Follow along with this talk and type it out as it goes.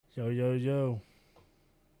Yo, yo, yo.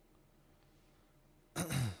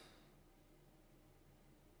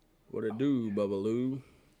 What it do, Bubbaloo?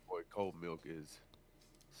 Boy, cold milk is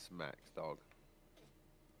smacks, dog.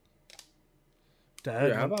 Dad,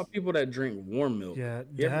 Yeah, how about people that drink warm milk? yeah,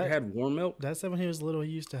 You ever had warm milk? Dad said when he was little,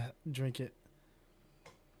 he used to drink it.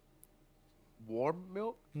 Warm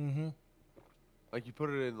milk? Mm-hmm. Like you put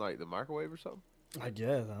it in like the microwave or something? I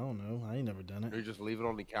guess. I don't know. I ain't never done Or it. you just leave it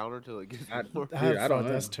on the counter till it gets I- warm? Dude, I don't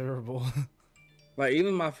know. That's terrible. Like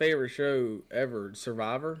even my favorite show ever,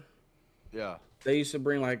 Survivor, Yeah. they used to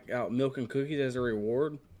bring like out milk and cookies as a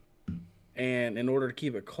reward, and in order to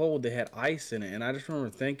keep it cold, they had ice in it. And I just remember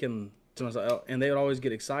thinking to myself, and they would always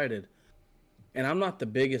get excited. And I'm not the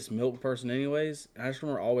biggest milk person, anyways. I just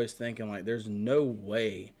remember always thinking like, there's no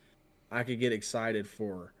way I could get excited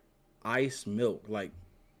for ice milk. Like,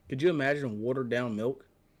 could you imagine watered down milk?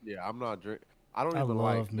 Yeah, I'm not drink. I don't I even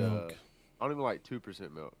love like milk. I don't even like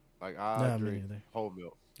 2% milk. Like I Nah, me drink neither. whole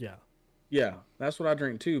milk. Yeah. Yeah, that's what I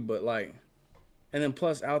drink too. But like, and then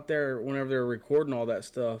plus out there, whenever they're recording all that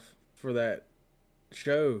stuff for that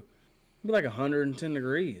show, it'd be like 110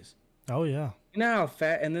 degrees. Oh, yeah. You know how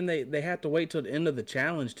fat, and then they have to wait till the end of the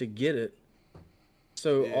challenge to get it.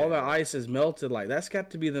 So all the Yeah. ice is melted. Like that's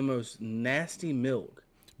got to be the most nasty milk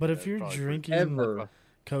But if That's you're probably drinking ever.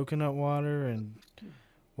 coconut water and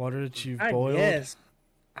water that you've I boiled, guess.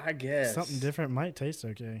 I guess something different might taste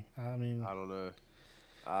okay. I mean, I don't know.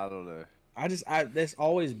 I don't know. I that's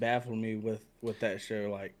always baffled me with that show.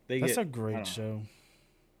 Like that's a I great don't know. show.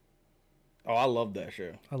 Oh, I love that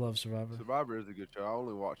show. I love Survivor. Survivor is a good show. I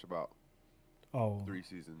only watched about Oh, 3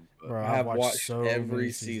 seasons. But bro, I have I've watched so every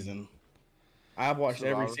many season. I've watched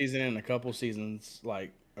every Survivor? season and a couple seasons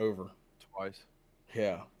like over. twice.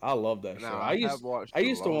 Yeah, I love that Now, show. I have watched I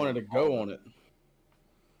used to alone wanted to all go of on it.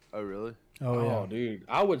 Oh really? Oh, yeah. Dude,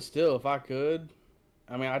 I would still if I could.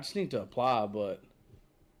 I mean, I just need to apply, but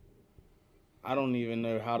I don't even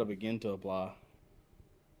know how to begin to apply.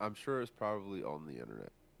 I'm sure it's probably on the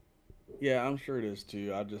internet. Yeah, I'm sure it is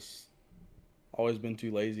too. I just always been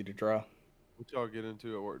too lazy to try. What y'all get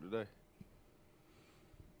into at work today?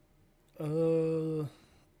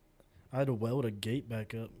 I had to weld a gate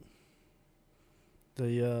back up.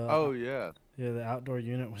 The Oh yeah. yeah, the outdoor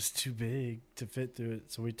unit was too big to fit through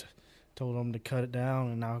it, so we told them to cut it down,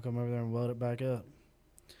 and now I'll come over there and weld it back up.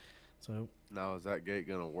 So Now is that gate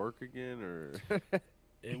gonna work again or?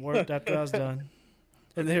 it worked after I was done.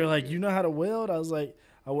 And they were like, "You know how to weld?" I was like,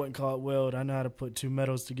 "I wouldn't call it weld. I know how to put two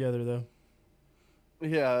metals together, though."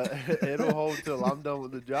 Yeah, it'll hold till I'm done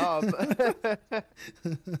with the job.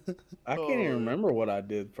 I can't even remember what I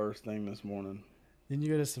did first thing this morning. Didn't you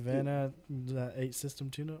go to Savannah, that 8 system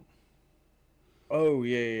tune-up? Oh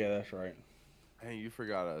yeah, that's right. Hey, you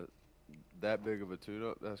forgot that big of a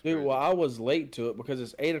tune-up? That's Dude, crazy. well, I was late to it because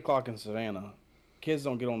it's 8 o'clock in Savannah. Kids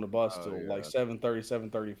don't get on the bus Oh, till yeah. like 7:30,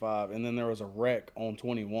 7:35, and then there was a wreck on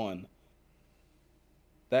 21.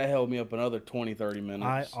 That held me up another 20, 30 minutes.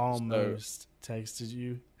 I So- almost texted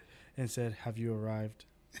you and said, "Have you arrived?"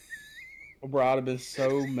 bro, I'd have been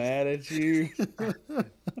so mad at you.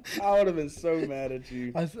 I would have been so mad at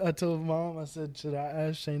you. I told Mom, I said, "Should I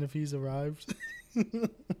ask Shane if he's arrived?"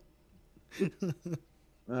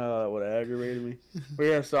 Oh, that would have aggravated me. But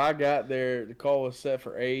yeah, so I got there. The call was set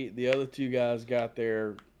for 8. The other two guys got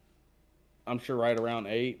there, I'm sure, right around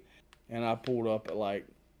 8. And I pulled up at like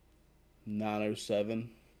 9:07.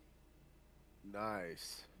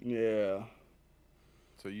 Nice. Yeah.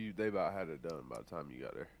 So they about had it done by the time you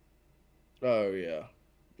got there. Oh, yeah.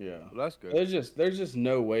 Yeah. Well, that's good. There's just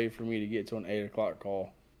no way for me to get to an 8 o'clock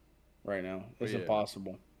call right now. It's Yeah.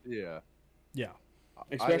 impossible. Yeah. Yeah,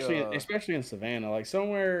 Especially in Savannah. Like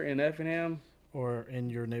somewhere in Effingham, or in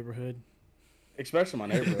your neighborhood. especially my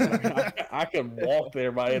neighborhood. I could walk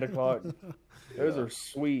there by 8 o'clock. Those are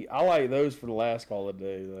sweet. I like those for the last call of the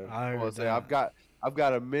day, though. I Well, heard say that. I've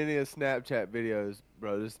got a many of Snapchat videos,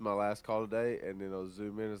 bro. This is my last call today, and then I'll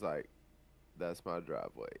zoom in. It's like, that's my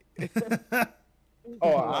driveway.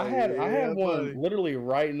 Oh, I had Yeah, one buddy. literally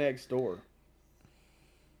right next door.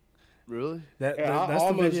 Really? That's the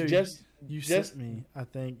almost video just you just- sent me, I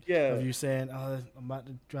think. Yeah. Of you saying, "Oh, I'm about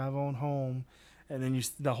to drive on home," and then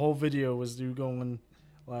the whole video was you going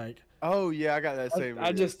like Oh yeah, I got that same. I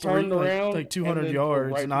video. just turned around like 200 and then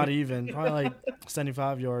yards, right not next- even, probably like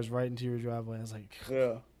 75 yards right into your driveway. I was like,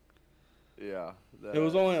 Yeah. Yeah. It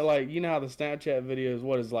was only like, you know how the Snapchat videos,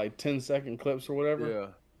 what is like 10-second clips or whatever? Yeah.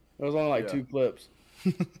 It was only like Yeah. 2 clips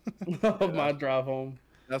of my drive home.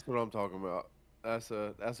 That's what I'm talking about. That's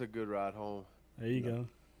a good ride home. "There you go."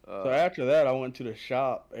 So after that, I went to the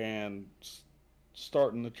shop and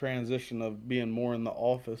starting the transition of being more in the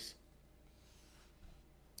office.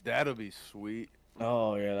 That'll be sweet.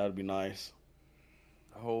 Oh yeah, that'd be nice.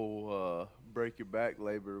 Whole break your back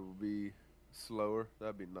labor will be slower.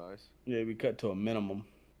 That'd be nice. Yeah, we cut to a minimum.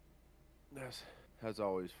 That's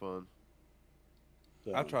always fun.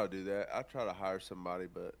 So. I try to do that. I try to hire somebody,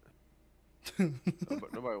 but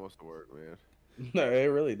nobody wants to work, man. No, they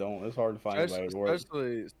really don't. It's hard to find anybody to work.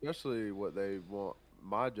 Especially what they want.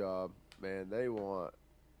 My job, man, they want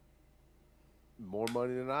more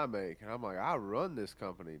money than I make, and I'm like, I run this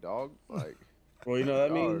company, dog. Like, Well, you know what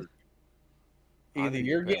that means? I Either need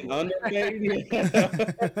you're to pay getting more. underpaid, you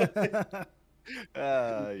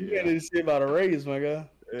Yeah, gotta see about a raise, my guy.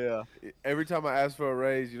 yeah. Every time I ask for a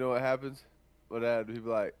raise, you know what happens? What happens? He'd be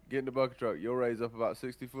like, "Get in the bucket truck. You'll raise up about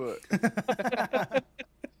 60 foot."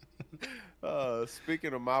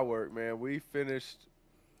 Speaking of my work, man, we finished.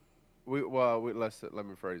 Let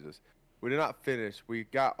me phrase this. We did not finish. We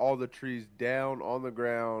got all the trees down on the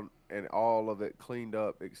ground and all of it cleaned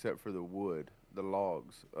up except for the wood, the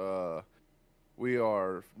logs. We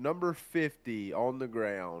are number 50 on the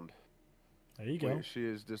ground. There you go. She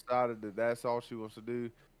has decided that that's all she wants to do.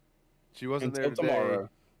 She wasn't Until there today. tomorrow.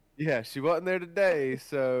 Yeah, she wasn't there today,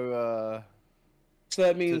 so So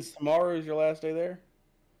that means tomorrow is your last day there?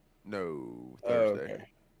 no, Oh, Thursday. okay.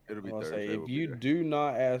 It'll be I was gonna Thursday. say, if we'll be you there. do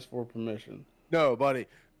not ask for permission, No, buddy.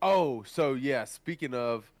 Oh, so yeah, speaking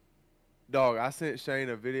of, dog, I sent Shane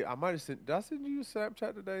a video. I might have sent. Did I send you a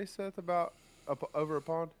Snapchat today, Seth, about over a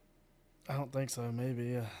pond? I don't think so. Maybe,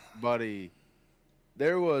 yeah. Buddy,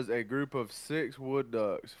 there was a group of 6 wood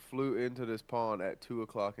ducks flew into this pond at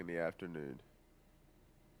 2:00 in the afternoon.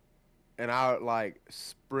 And I like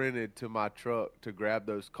sprinted to my truck to grab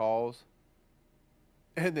those calls.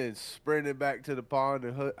 And then sprinted back to the pond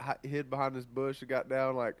and hid behind this bush and got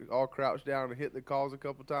down, like all crouched down and hit the calls a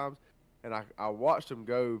couple times. And I watched them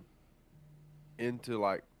go into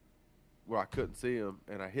like where I couldn't see them.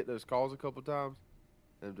 And I hit those calls a couple times.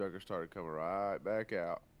 And the jugger started coming right back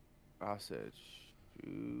out. I said,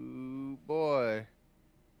 shoot, boy.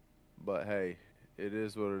 But hey, it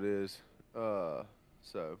is what it is.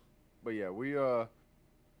 But yeah,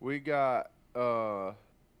 we got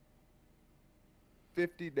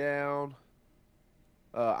 50 down.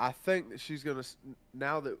 I think that she's gonna,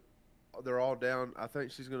 now that they're all down, I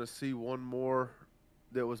think she's gonna see one more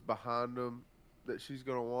that was behind them that she's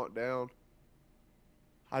gonna want down.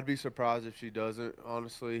 I'd be surprised if she doesn't,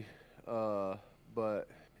 honestly. But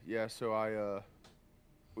yeah, so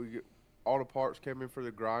all the parts came in for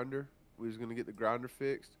the grinder. We was gonna get the grinder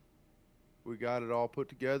fixed. We got it all put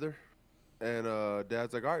together, and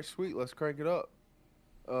Dad's like, "All right, sweet, let's crank it up."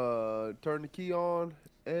 Turn the key on,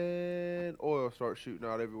 and oil starts shooting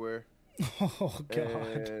out everywhere. Oh, God.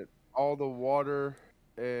 And all the water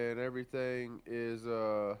and everything is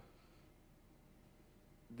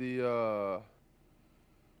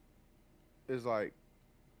is like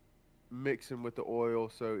mixing with the oil.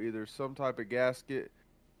 So either some type of gasket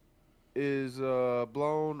is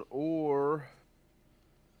blown, or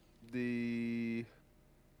the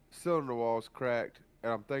cylinder wall's cracked.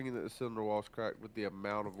 And I'm thinking that the cylinder wall's cracked with the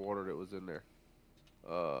amount of water that was in there.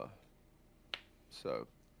 So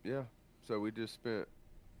yeah. So we just spent,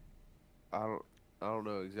 I don't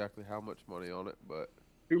know exactly how much money on it, but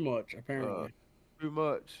too much apparently. too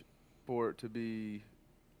much for it to be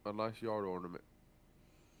a nice yard ornament.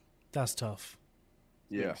 That's tough.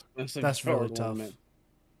 Yeah. That's really tough.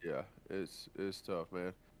 Yeah, it's tough,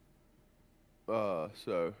 man.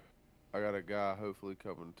 So I got a guy hopefully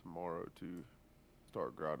coming tomorrow to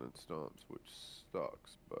start grinding stumps, which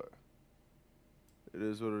sucks, but it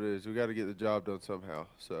is what it is. We got to get the job done somehow.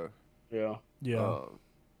 So Yeah. Yeah.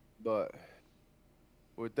 but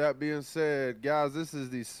with that being said, guys, this is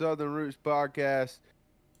the Southern Roots Podcast.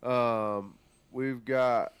 We've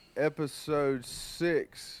got episode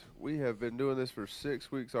 6. We have been doing this for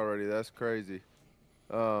 6 weeks already. That's crazy.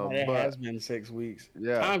 It has been 6 weeks.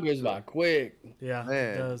 Yeah. Time goes by quick. Yeah, it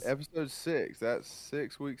Man, does. episode 6. That's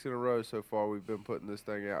 6 weeks in a row so far we've been putting this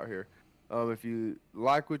thing out here. If you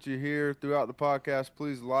like what you hear throughout the podcast,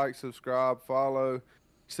 please like, subscribe, follow,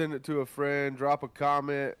 send it to a friend, drop a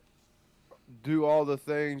comment, do all the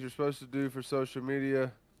things you're supposed to do for social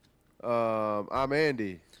media. I'm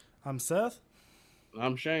Andy. I'm Seth.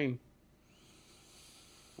 I'm Shane.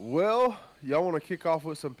 Well, y'all want to kick off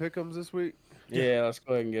with some pick'ems this week? Yeah, let's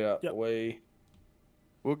go ahead and get out Yep. the way.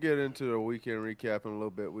 We'll get into the weekend recap in a little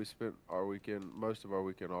bit. We spent our weekend, most of our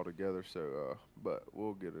weekend all together, so but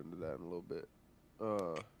we'll get into that in a little bit.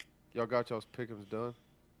 Y'all got y'all's pick'ems done?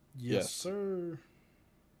 Yes, Yes. sir.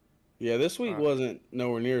 Yeah, this week Alright. wasn't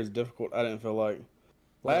nowhere near as difficult. I didn't feel like.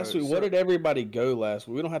 Last No, week, so- what did everybody go last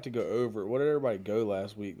week? We don't have to go over it. What did everybody go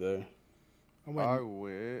last week, though? I went. I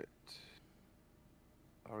went.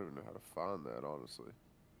 I don't even know how to find that, honestly.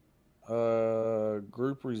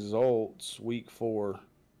 Group results week 4.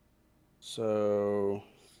 So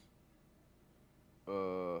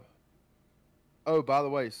Oh, by the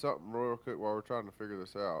way, something real quick while we're trying to figure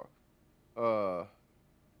this out. Daggone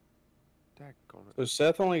so it.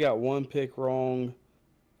 Seth only got 1 pick wrong.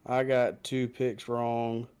 I got 2 picks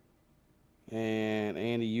wrong. And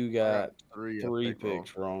Andy, you I got three, I 3 think,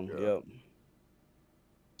 picks wrong. Yeah. Yep.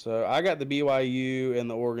 So I got the BYU and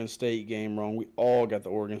the Oregon State game wrong. We all got the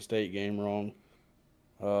Oregon State game wrong.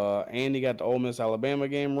 Andy got the Ole Miss Alabama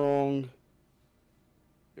game wrong.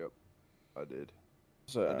 Yep, I did.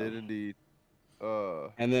 So I did indeed.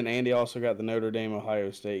 And then Andy also got the Notre Dame Ohio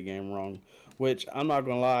State game wrong, which I'm not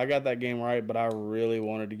gonna lie, I got that game right, but I really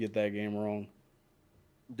wanted to get that game wrong.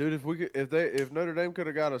 Dude, if Notre Dame could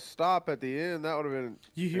have got a stop at the end, that would have been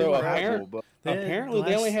You hear So what incredible. happened? But Apparently,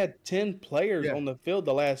 they only had 10 players Yeah. on the field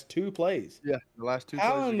the last 2 plays. yeah, the last 2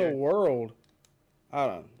 How plays in of the game. world? I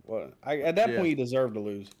don't know. What at that Yeah. point, you deserve to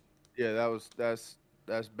lose. Yeah, that's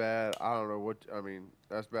bad. I don't know what I mean.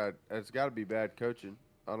 That's bad. It's got to be bad coaching.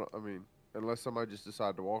 I mean, unless somebody just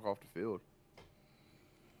decided to walk off the field.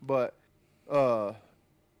 But no.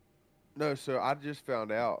 So I just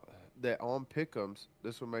found out that on Pick'ems,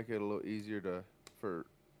 this will make it a little easier for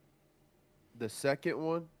the second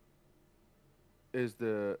one. Is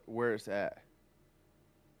where it's at.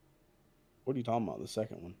 What are you talking about? The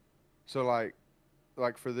second one? So like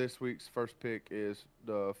for this week's first pick is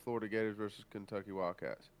the Florida Gators versus Kentucky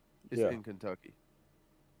Wildcats. It's Yeah. in Kentucky.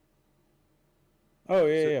 Oh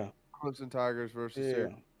yeah, So- yeah. Clemson Tigers versus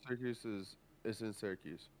Yeah. Syracuse is in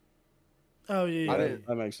Syracuse. Oh yeah. I yeah. didn't-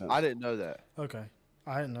 That makes sense. I didn't know that. Okay.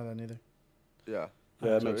 I didn't know that neither. Yeah. Yeah,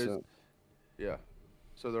 that So makes it's- sense. Yeah.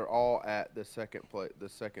 So they're all at the second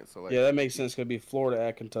selection. Yeah, that makes sense. Could be Florida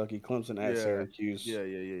at Kentucky, Clemson at Yeah. Syracuse,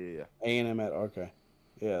 Yeah. A&M at okay.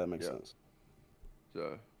 Yeah, that makes Yeah. sense.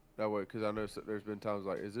 So that way, because I know there's been times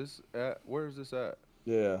like, where is this at?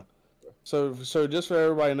 Yeah. So just so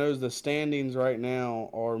everybody knows, the standings right now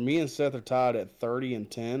are me and Seth are tied at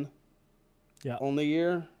 30-10. Yeah. On the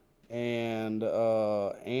year, and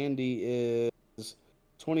Andy is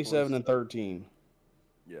 27-13.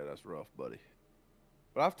 Yeah, that's rough, buddy.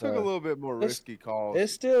 But I've took a little bit more it's- risky calls.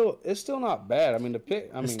 It's still not bad. I mean, the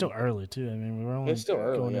pick. It's still early too. I mean, we're only It's still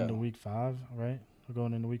early, going yeah. into week 5, right? We're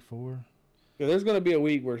going into week 4. Yeah, there's going to be a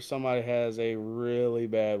week where somebody has a really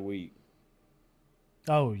bad week.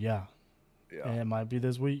 Oh yeah. Yeah. And it might be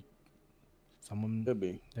this week. Someone, Could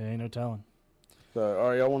be. there ain't no telling. So, all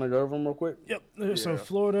right, y'all want to go over them real quick? Yep. So Yeah.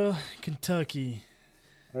 Florida, Kentucky.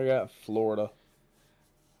 I got Florida.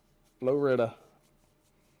 Florida.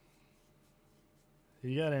 Who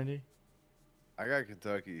you got, Andy? I got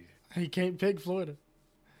Kentucky. He can't pick Florida.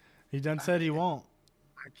 He done said he won't.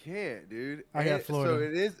 I can't, dude. I got So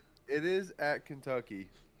Florida. it is at Kentucky.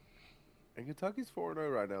 And Kentucky's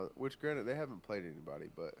 4-0 right now, which granted they haven't played anybody,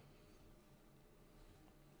 but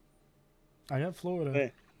I got Florida.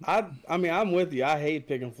 Hey, I mean, I'm with you. I hate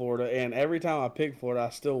picking Florida, and every time I pick Florida, I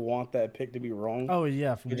still want that pick to be wrong. Oh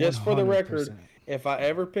yeah. Just for the 100%. record, if I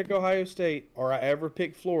ever pick Ohio State or I ever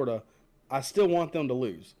pick Florida, I still want them to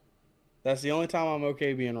lose. That's the only time I'm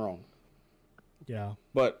okay being wrong. Yeah.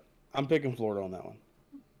 But I'm picking Florida on that one.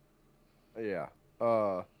 yeah.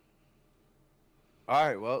 All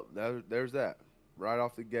right, well, there's that. Right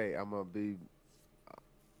off the gate, I'm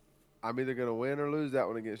either gonna win or lose that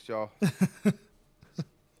one against y'all.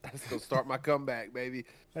 That's gonna start my comeback, baby.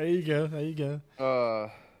 There you go.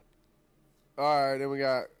 All right, then we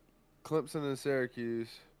got Clemson and Syracuse.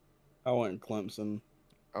 I went Clemson.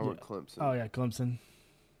 I went Clemson. Oh yeah, Clemson.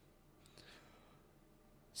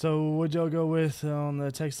 So what'd y'all go with on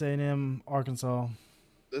the Texas A&M Arkansas?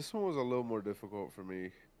 This one was a little more difficult for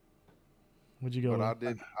me, What'd you go but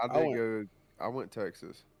with? I went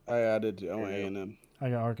Texas. I did too. I went Yeah. A&M. I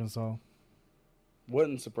got Arkansas.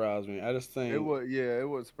 Wouldn't surprise me. I just think It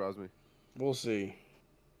wouldn't surprise me. we'll see.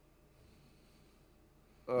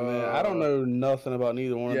 I mean, I don't know nothing about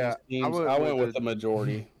neither one yeah, of these teams. I I went went with with the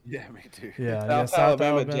majority. Yeah, me too. Yeah, South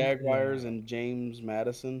Alabama Jaguars and James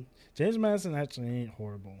Madison. James Madison actually ain't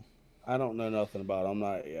horrible. I don't know nothing about it. I'm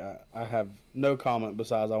not. Yeah, I have no comment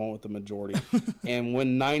besides I went with the majority. And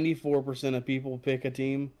when 94% of people pick a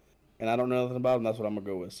team, and I don't know nothing about them, that's what I'm gonna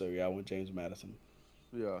go with. So yeah, I went James Madison.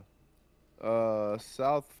 Yeah.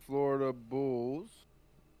 South Florida Bulls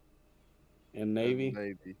And Navy, and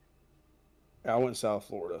Navy. I went South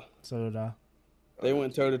Florida. So did I. They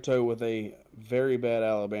went toe to toe with a very bad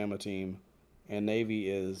Alabama team, and Navy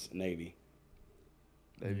is Navy.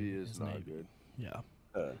 Navy is It's not Navy. good. Yeah.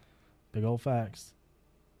 Uh, Big old facts.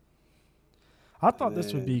 I thought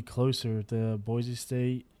this would be closer, the Boise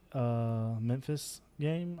State Memphis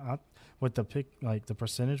game. With the pick, like the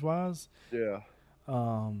percentage wise, Yeah.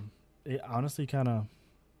 It honestly kind of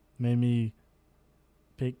made me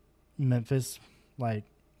pick Memphis. Like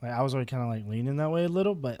I was already kind of like leaning that way a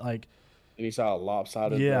little, but like And you saw a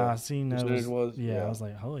lopsided. yeah, I seen that was. Yeah, I was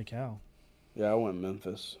like, holy cow. Yeah, I went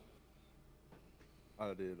Memphis.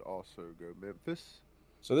 I did also go Memphis.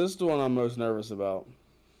 So this is the one I'm most nervous about.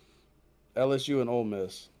 LSU and Ole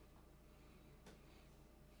Miss.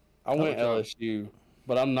 I went LSU,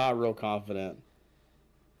 but I'm not real confident.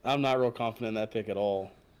 I'm not real confident in that pick at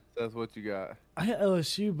all. That's what you got. I got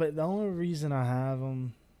LSU, but the only reason I have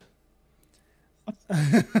them.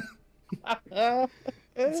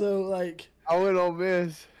 So like I went Ole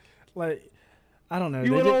Miss. like I don't know.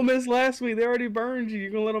 You went Ole Miss last week. They already burned you. You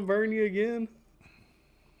gonna let them burn you again?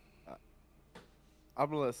 I'm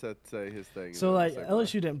gonna let Seth say his thing. So like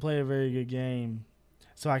LSU didn't play a very good game,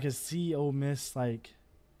 so I could see Ole Miss like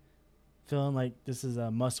feeling like this is a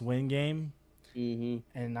must-win game, Mm-hmm.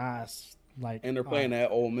 and And they're playing at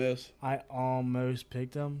Ole Miss. I almost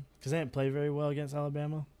picked them because they didn't play very well against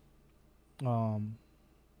Alabama.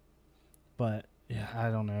 But yeah, I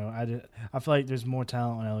don't know. I feel like there's more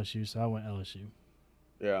talent on LSU, so I went LSU.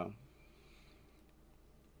 Yeah.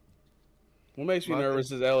 What makes me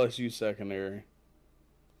nervous is LSU secondary.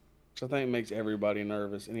 Which I think makes everybody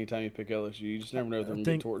nervous anytime you pick LSU. You just never know if they're going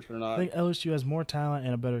to get torched or not. I think LSU has more talent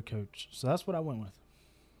and a better coach. So that's what I went with.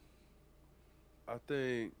 I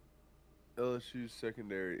think LSU's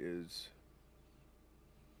secondary is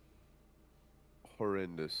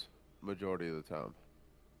horrendous majority of the time.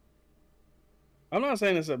 I'm not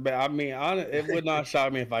saying it's a bad. I mean, it would not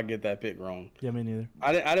shock me if I get that pick wrong. Yeah, me neither.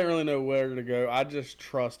 I didn't really know where to go. I just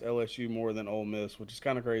trust LSU more than Ole Miss, which is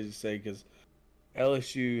kind of crazy to say because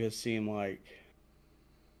LSU has seemed like,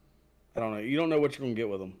 I don't know. You don't know what you're going to get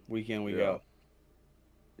with them week in, week out.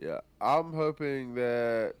 Yeah. I'm hoping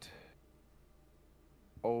that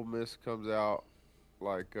Ole Miss comes out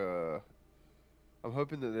like I'm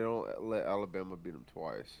hoping that they don't let Alabama beat them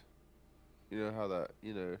twice. You know how that,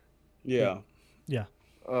 Yeah. Yeah.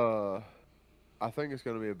 I think it's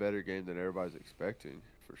going to be a better game than everybody's expecting,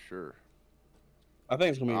 for sure. I think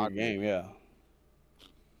it's going to be a good game, yeah.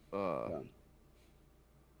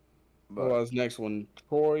 Otherwise, next one,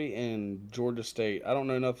 Troy and Georgia State. I don't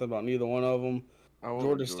know nothing about neither one of them.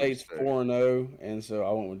 Georgia State's 4-0, and so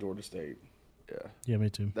I went with Georgia State. Yeah. Yeah, me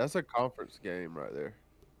too. That's a conference game right there.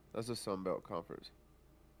 That's a Sun Belt conference.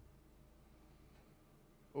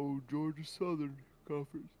 Oh, Georgia Southern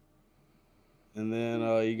Conference. And then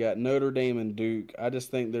you got Notre Dame and Duke. I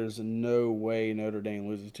just think there's no way Notre Dame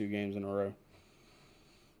loses 2 games in a row.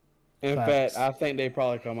 In fact, I think they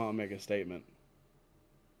probably come out and make a statement.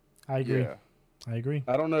 I agree. Yeah. I agree.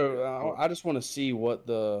 I don't know. I just want to see what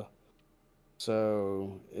the.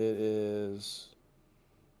 So it is.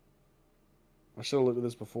 I should have looked at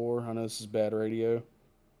this before. I know this is bad radio.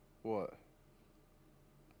 What?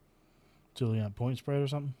 Julian point spread or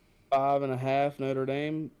something? 5.5 Notre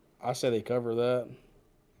Dame. I say they cover that.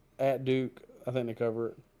 At Duke, I think they cover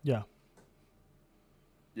it. Yeah.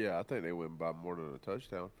 Yeah, I think they win by more than a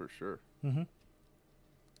touchdown for sure. Mm-hmm.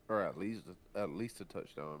 Or at least a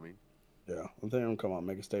touchdown. I mean. Yeah, I think they're gonna come out and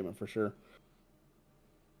make a statement for sure.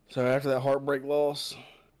 So after that heartbreak loss,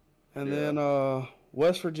 and then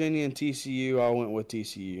West Virginia and TCU, I went with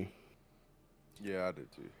TCU. Yeah, I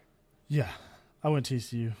did too. Yeah, I went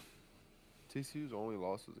TCU. TCU's only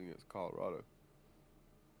losses against Colorado.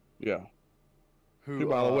 Yeah. Who,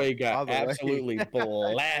 by the way, got absolutely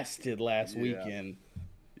blasted last weekend.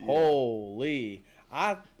 Yeah. Holy.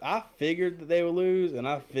 I figured that they would lose, and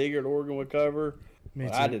I figured Oregon would cover.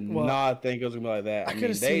 But I did not think it was going to be like that. I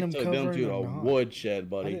mean, they took them to a woodshed,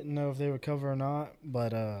 buddy. I didn't know if they would cover or not,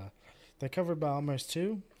 but they covered by almost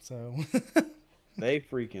 2, so. They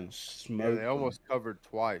freaking smoked them. They almost covered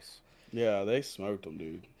twice. Yeah, they smoked them,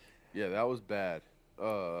 dude. Yeah, that was bad.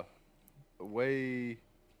 I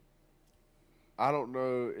don't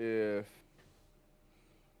know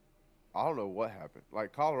what happened.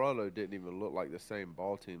 Like, Colorado didn't even look like the same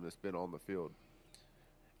ball team that's been on the field.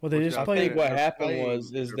 Well, they just played. I think what happened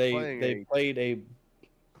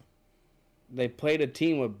they played a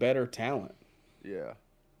team with better talent. Yeah.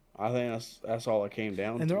 I think that's all it came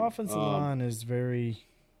down to. And their offensive line is very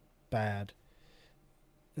bad.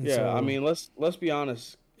 And yeah, so, I mean, let's be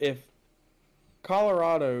honest. If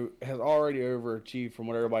Colorado has already overachieved from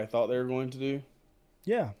what everybody thought they were going to do,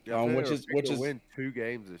 which is win 2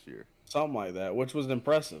 games this year, something like that, which was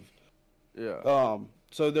impressive. Yeah.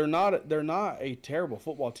 So they're not a terrible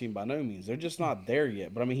football team by no means. They're just not there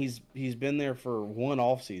yet. But I mean, he's been there for one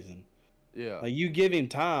off season, Yeah. Like you give him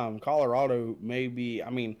time, Colorado may be. I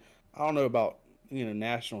mean, I don't know about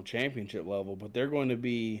national championship level, but they're going to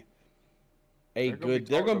be a They're gonna be good.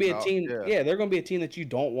 They're going to be a talked team. about, Yeah, they're going to be a team that you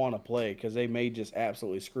don't want to play because they may just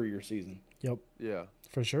absolutely screw your season. Yep, Yeah.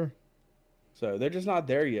 for sure. So they're just not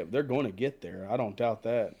there yet. They're going to get there. I don't doubt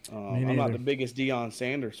that. I'm not neither. the biggest Deion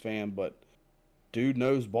Sanders fan, but dude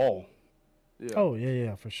knows ball, Yeah. Oh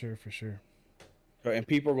yeah, for sure, for sure. and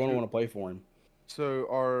people are going to want to play for him.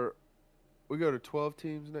 So we go to 12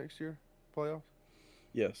 teams next year playoffs?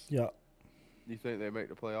 Yes. Yeah. You think they make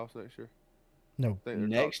the playoffs next year? No, Think they're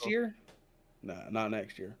Next top year? No, not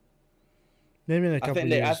next year. maybe in a couple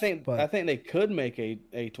years. I think they could make a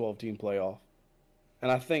 12-team playoff,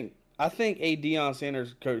 and I think a Deion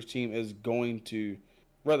Sanders coach team is going to,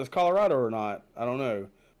 whether it's Colorado or not, I don't know,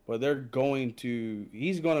 but he's going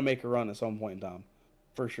to make a run at some point in time,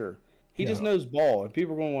 for sure. He just Yeah. knows ball, and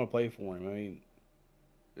people are going to want to play for him. I mean,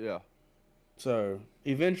 Yeah. so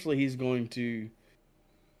eventually he's going to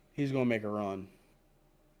make a run.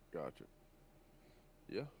 Gotcha.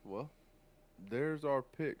 Yeah, well, there's our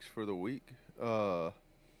picks for the week.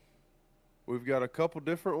 We've got a couple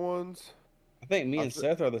different ones. I think me I and thi-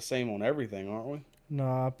 Seth are the same on everything, aren't we? No,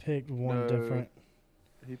 I picked one No. different.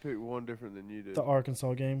 He picked one different than you did. The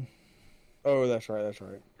Arkansas game. Oh, that's right. That's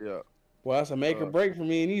right. Yeah. Well, that's a make or break for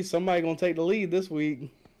me and you. Somebody gonna take the lead this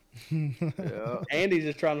week. Yeah. Andy's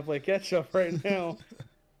just trying to play catch up right now.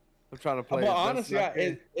 I'm trying to play. But as best honestly, as I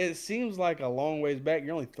can. it seems like a long ways back.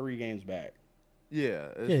 You're only 3 games back. Yeah,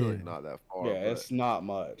 it's Yeah, really yeah. not that far. Yeah, but it's not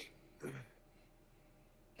much.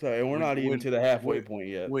 So, and we're When- not even when- to the halfway when- point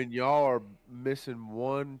yet. when y'all are missing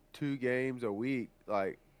 1-2 games a week,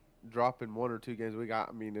 like dropping 1 or 2 games a week, I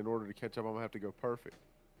mean, in order to catch up, I'm gonna have to go perfect.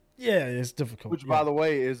 Yeah, it's difficult. Which, yeah. by the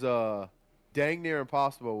way, is dang near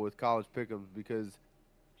impossible with college pick'ems because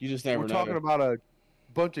You just never we're know. talking about a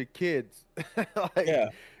bunch of kids. Like, Yeah.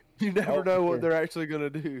 you never Oh, know for what sure. they're actually gonna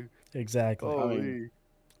do. Exactly. Oh, We've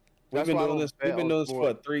That's been why I doing don't this. bet We've been on doing this for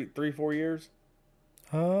sport. what, 4 years,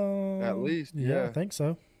 At least, yeah. I think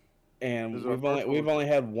so. and This is our we've only first one.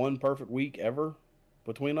 had one perfect week ever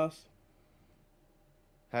between us.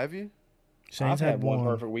 Have you? Shane's I've had one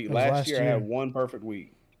perfect week. It was Last year I had one perfect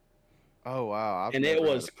week, Oh wow! I've and it never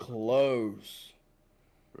had was a- close.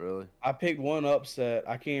 really. I picked one upset.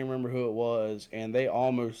 I can't remember who it was, and they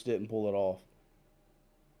almost didn't pull it off.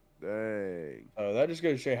 Dang. So that just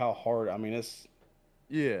goes to show how hard. I mean, it's.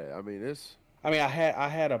 Yeah, I mean it's. I mean, I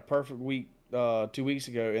had a perfect week 2 weeks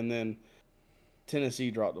ago, and then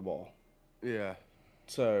Tennessee dropped the ball. Yeah.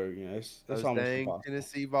 So that's Those almost dang impossible.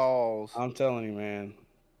 Tennessee balls. I'm telling you, man.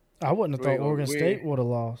 I wouldn't have We- thought Oregon we- State would have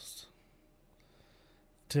lost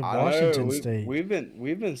to I know, Washington we- State. We've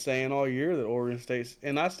been saying all year that Oregon State's,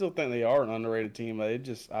 and I still think they are an underrated team. But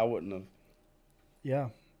I wouldn't have. Yeah,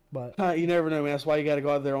 but You never know, man. That's why you got to go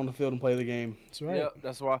out there on the field and play the game. that's right. Yep,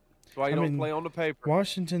 that's why. That's why you I don't mean, play on the paper.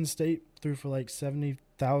 Washington State threw for like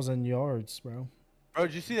 70,000 yards, bro. Bro,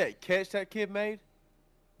 did you see that catch that kid made?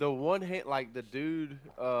 The one hand, like the dude,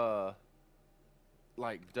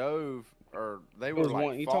 like dove, or they It were was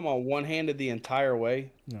like. you talking about one-handed the entire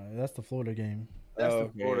way? No, that's the Florida game. That's Oh, the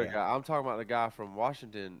okay, Florida yeah. guy. I'm talking about the guy from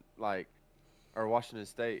Washington, like, or Washington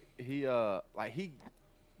State.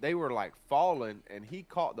 They were like falling, and he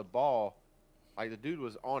caught the ball. Like the dude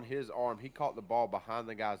was on his arm. He caught the ball behind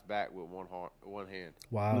the guy's back with one hand.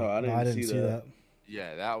 Wow. No, I didn't see that.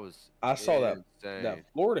 Yeah, that was. I saw insane. that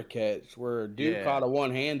Florida catch where dude Yeah. caught a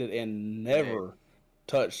one-handed and never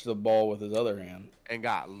touched the ball with his other hand. And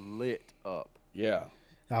got lit up. Yeah.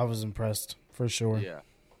 I was impressed for sure. Yeah.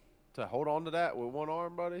 To hold on to that with one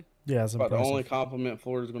arm, buddy. Yeah, it's But the impressive. only compliment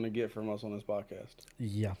Florida's going to get from us on this podcast.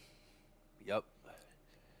 Yeah. Yep.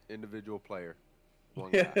 Individual player.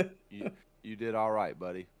 One Yeah. guy. You did all right,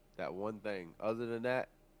 buddy. That one thing. Other than that,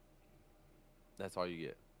 that's all you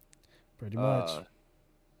get. Pretty much.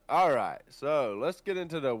 All right. So let's get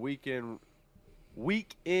into the weekend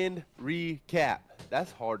recap.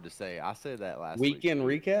 That's hard to say. I said that last Weekend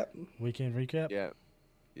week. recap? Weekend recap. Yeah.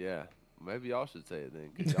 Yeah. Maybe y'all should say it then.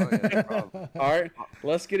 'Cause y'all ain't had a problem. All right.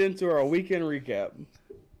 Let's get into our weekend recap.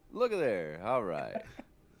 Look at there. All right.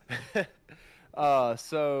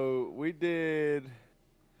 So we did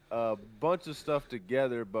a bunch of stuff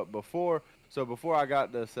together, but before I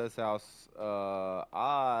got to Seth's house, my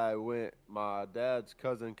dad's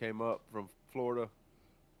cousin came up from Florida.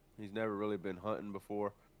 He's never really been hunting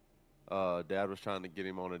before. Dad was trying to get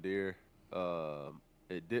him on a deer.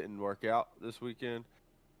 It didn't work out this weekend.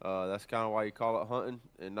 That's kind of why you call it hunting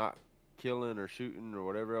and not killing or shooting or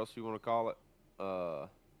whatever else you want to call it.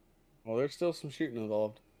 Well, there's still some shooting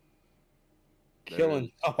involved. There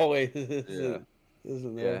Killing always. Yeah.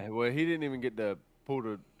 isn't Yeah, there? well, he didn't even get to pull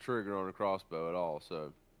the trigger on a crossbow at all.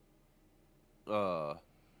 So,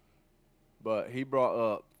 but he brought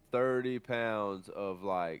up 30 pounds of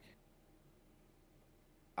like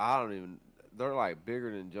I don't even. They're like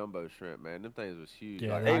bigger than jumbo shrimp, man. Them things was huge.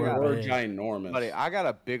 Yeah, Like they They were were big. ginormous. buddy, I got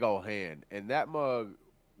a big old hand, and that mug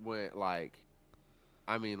went like,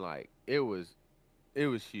 I mean, like it was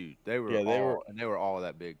huge. They were Yeah, they were all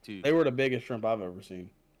that big too. they were the biggest shrimp I've ever seen.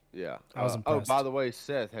 Yeah. I was Oh, impressed. by the way,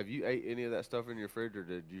 Seth, have you ate any of that stuff in your fridge, or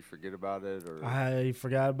did you forget about it? Or I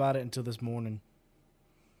forgot about it until this morning.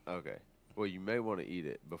 okay, well, you may want to eat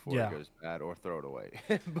it before Yeah. it goes bad, or throw it away.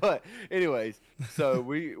 But anyways, so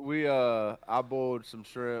we I boiled some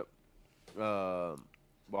shrimp while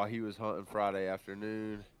he was hunting Friday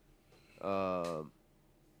afternoon, and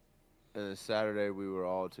then Saturday we were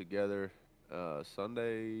all together.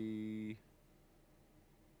 Sunday,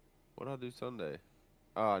 what did I do Sunday?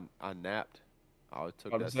 I napped. I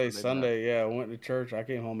took I would that say Sunday nap. Sunday, yeah, I went to church. I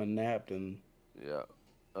came home and napped, and Yeah.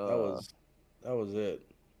 that was it.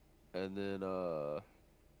 And then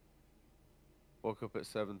woke up at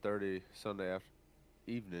 7:30 Sunday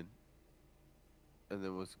evening, and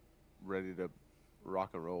then was ready to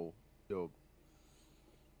rock and roll till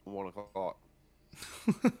 1 o'clock.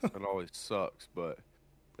 It always sucks, but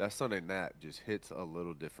that Sunday nap just hits a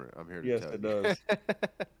little different. I'm here to Yes, tell it you. does.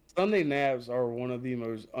 Sunday naps are one of the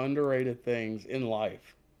most underrated things in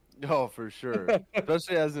life. Oh, for sure.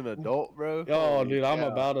 Especially as an adult, bro. Oh, Holy dude, I'm cow.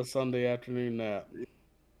 about a Sunday afternoon nap.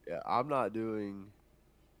 Yeah, I'm not doing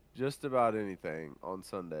just about anything on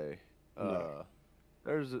Sunday. No.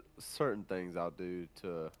 There's certain things I'll do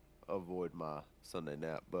to avoid my Sunday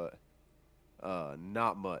nap, but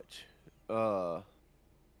not much. So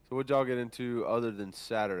what y'all get into other than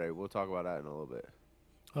Saturday? We'll talk about that in a little bit.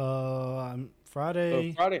 So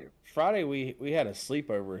Friday. Friday we had a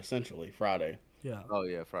sleepover essentially Friday. Yeah. Oh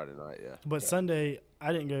yeah, Friday night, yeah. But Yeah. Sunday,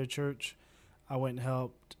 I didn't go to church. I went and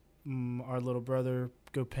helped our little brother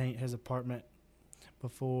go paint his apartment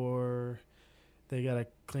before they got to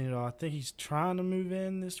clean it all. I think he's trying to move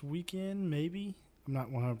in this weekend, maybe. I'm not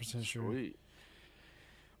 100% sure. Sweet.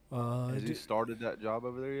 Has he started that job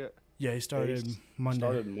over there yet? Yeah, he started Monday.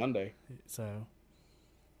 Started Monday. So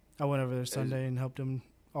I went over there Sunday and helped him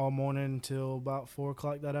all morning until about 4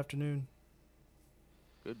 o'clock that afternoon.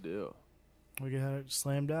 Good deal. We got it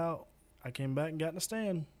slammed out. I came back and got in the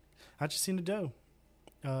stand. I just seen the doe.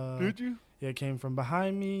 Did you? Yeah, it came from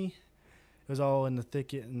behind me. It was all in the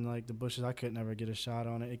thicket and like the bushes. I couldn't ever get a shot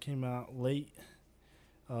on it. It came out late.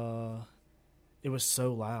 It was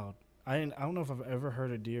so loud. I don't know if I've ever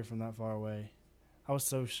heard a deer from that far away. I was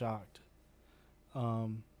so shocked. But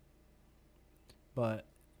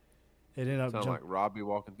it ended up Sound like Robbie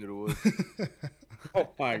walking through the woods. Oh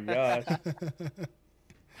my gosh.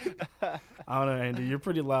 I don't know, Andy. You're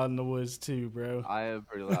pretty loud in the woods too, bro. I am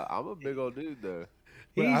pretty loud. I'm a big old dude though.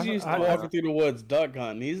 But He's used to walking through the woods duck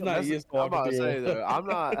hunting. He's not used to I'm about walking to through. say though, I'm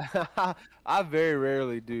not. I very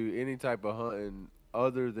rarely do any type of hunting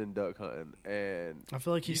other than duck hunting, and I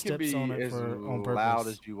feel like he you can steps be on it as on loud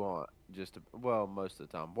purpose. as you want. Well, most of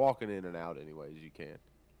the time, walking in and out, anyways, you can.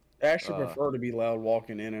 I actually prefer to be loud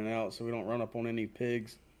walking in and out so we don't run up on any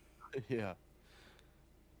pigs. Yeah.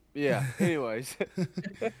 Yeah. Anyways,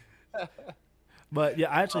 But yeah,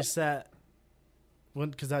 I actually sat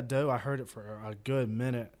because that doe, I heard it for a good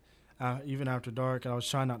minute, even after dark. I was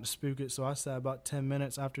trying not to spook it, so I sat about 10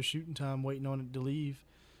 minutes after shooting time, waiting on it to leave,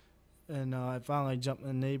 and I finally jumped in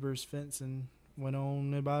the neighbor's fence and went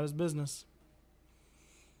on about his business.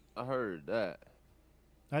 I heard that.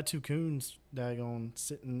 I had 2 coons daggone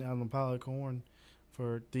sitting on a pile of corn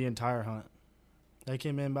for the entire hunt. They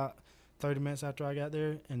came in about 30 minutes after I got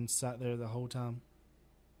there and sat there the whole time.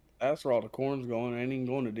 That's where all the corn's going. Ain't even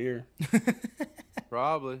going to deer.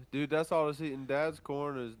 Probably, dude. That's all that's eating Dad's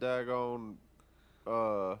corn is daggone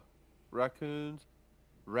raccoons,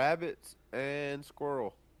 rabbits, and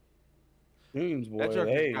squirrel. Coons, boy. That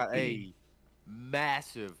jerky Hey, got a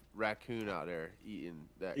massive raccoon out there eating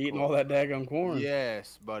that. eating corn. all that daggone corn.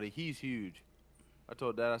 Yes, buddy. He's huge. I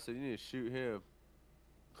told Dad, I said, you need to shoot him.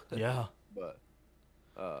 Yeah. But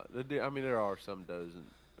I mean, there are some does and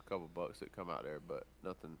a couple bucks that come out there, but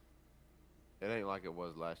nothing. It ain't like it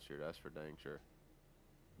was last year. That's for dang sure.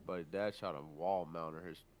 But Dad shot a wall mounter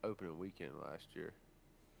his opening weekend last year.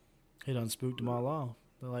 He done spooked them all off.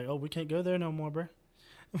 They're like, oh, we can't go there no more, bro.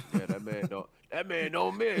 Yeah, that man don't. That man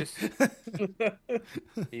don't miss.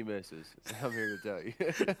 He misses. I'm here to tell you.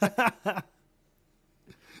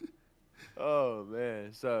 Oh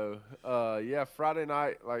man. So yeah, Friday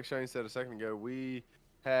night, like Shane said a second ago, we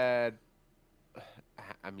had.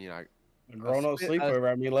 I mean, A grown-up spin- a-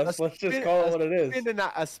 sleepover. I mean, let's just spin- call it what it is.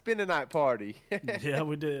 a spin the night party. Yeah,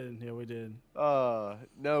 we did. Yeah, we did.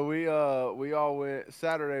 No, we all went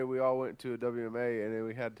Saturday. We all went to a WMA, and then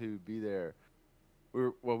we had to be there.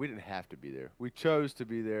 We didn't have to be there. We chose to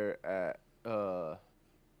be there at kind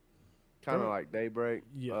of like daybreak.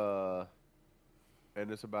 Yeah. And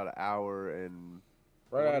it's about an hour and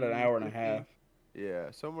Right at an hour and a half.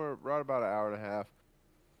 yeah, somewhere right about an hour and a half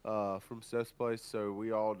from Seth's place. So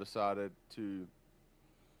we all decided to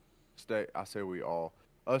stay. I say we all,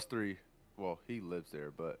 us three. Well, he lives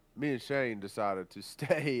there, but me and Shane decided to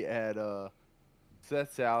stay at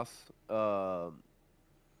Seth's house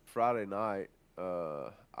Friday night.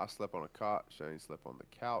 I slept on a cot. Shane slept on the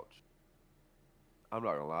couch. I'm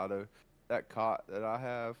not gonna lie though, that cot that I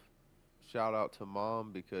have, shout out to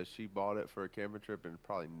Mom because she bought it for a camping trip and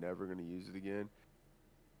probably never gonna use it again.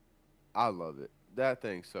 I love it. That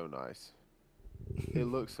thing's so nice. It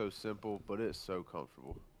looks so simple, but it's so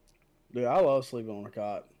comfortable. Dude, I love sleeping on a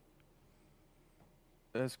cot.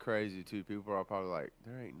 That's crazy too. People are probably like,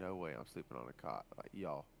 "There ain't no way I'm sleeping on a cot." Like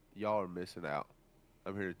y'all are missing out.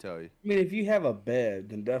 I'm here to tell you. I mean, if you have a bed,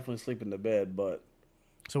 then definitely sleep in the bed. But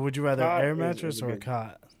So would you rather Cot air is mattress a or a good-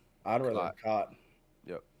 cot? I'd rather Cot. a cot.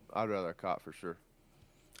 Yep, I'd rather a cot for sure.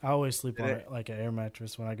 I always sleep on And like an air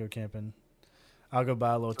mattress when I go camping. I'll go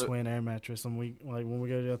buy a little So- twin air mattress, and when we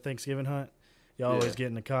go to a Thanksgiving hunt, you always Yeah. get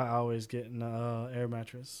in the cot. I always get in the air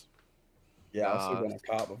mattress. Yeah, I'll sleep Nah, on a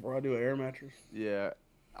cot before I do an air mattress. Yeah,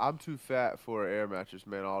 I'm too fat for an air mattress,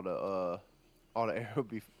 man. All the air will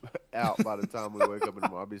be out by the time we wake up in the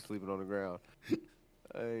morning. I'll be sleeping on the ground.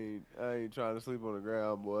 I ain't trying to sleep on the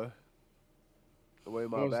ground, boy. The way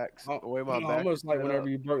my back's, the way my back. Almost like whenever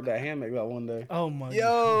you broke that hammock that one day. Oh my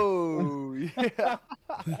Yo, yeah,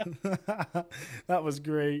 that was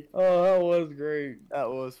great. Oh, that was great. that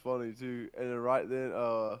was funny too. And then right then,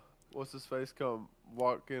 what's his face come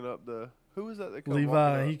walking up the? Who was that? That come walking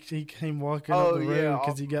Levi, up? he came walking up the road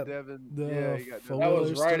because he got Devin. the Yeah, he got full- That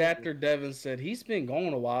was Wheeler right stuff. after Devin said he's been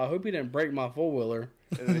gone a while. I hope he didn't break my four wheeler.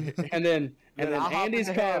 Devin. And then I hop in Andy's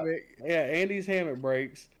the cot, hammock. yeah, Andy's hammock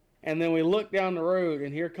breaks. And then we look down the road,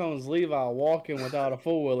 and here comes Levi walking without a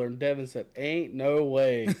four wheeler. And Devin said, "Ain't no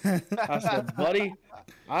way." I said, "Buddy,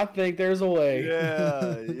 I think there's a way."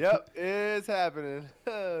 Yeah, yep, it's happening.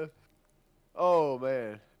 Oh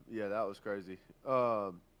man, yeah, that was crazy.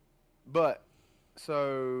 But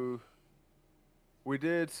so we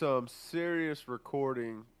did some serious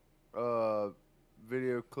recording,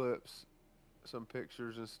 video clips, some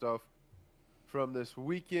pictures and stuff from this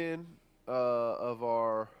weekend of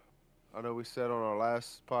our. I know we said on our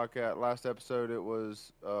last episode, it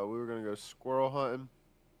was we were gonna go squirrel hunting.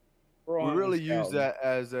 We're We on really scouting. use that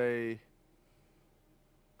as a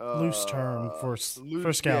Loose term for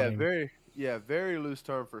loose- scouting. very loose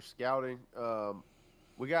term for scouting.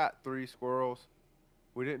 We got 3 squirrels.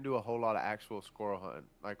 We didn't do a whole lot of actual squirrel hunting.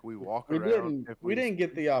 Like we walk We around. didn't. We didn't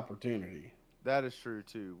get the opportunity. That is true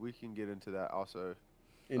too. We can get into that also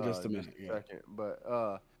In just a minute. in a Yeah. second. But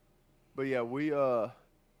yeah, we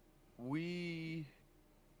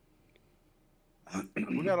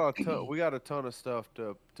got a ton of stuff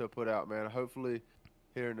to put out, man. Hopefully,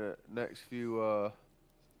 here in the next few,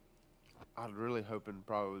 I'm really hoping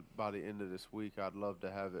probably by the end of this week, I'd love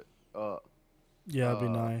to have it up. Yeah, it'd be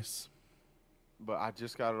nice. But I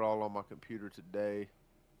just got it all on my computer today,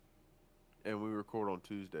 and we record on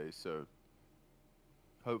Tuesdays, so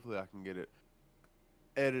hopefully I can get it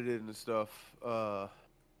edited and stuff.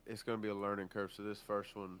 It's gonna be a learning curve. So this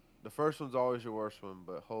first one, the first one's always your worst one,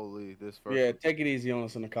 but holy, this first. Yeah, one, take it easy on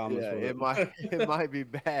us in the comments. yeah, with it might it might be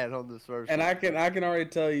bad on this first. And one. I can already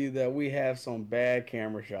tell you that we have some bad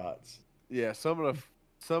camera shots. Yeah, some of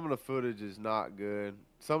the footage is not good.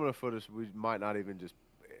 Some of the footage we might not even just.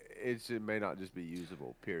 It may not just be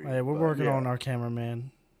usable. Period. Hey, we're But, working yeah. on our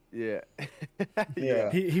cameraman. Yeah.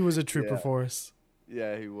 Yeah. He was a trooper Yeah. for us.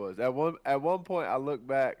 Yeah, he was. At one point, I looked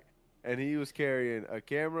back, and he was carrying a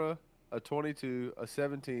camera, a 22, a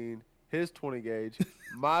 17, his 20 gauge,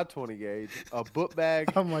 my 20 gauge, a book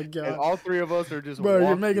bag, Oh my and god, all 3 of us are just. bro, you're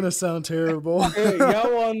walking. making us sound terrible. Hey,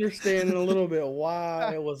 y'all will understand in a little bit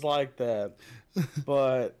why it was like that.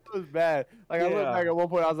 But It was bad. Like I looked Yeah. back at one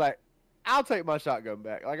point, I was like, "I'll take my shotgun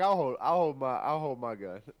back. Like I'll hold my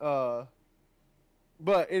gun."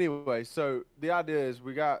 But anyway, so the idea is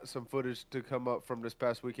we got some footage to come up from this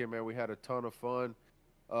past weekend, man. We had a ton of fun.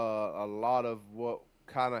 A lot of what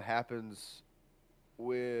kind of happens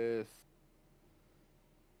with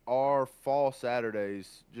our fall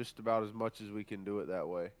Saturdays, just about as much as we can do it that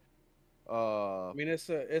way. I mean, it's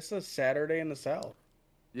a Saturday in the South.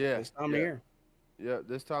 Yeah, This time yeah, of year. yeah.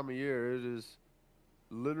 This time of year, it is.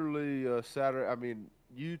 literally Saturday. I mean,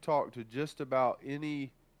 you talk to just about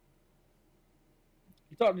any.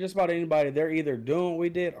 You talk to just about anybody, they're either doing what we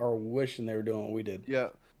did or wishing they were doing what we did. Yeah,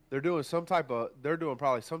 they're doing some type of. They're doing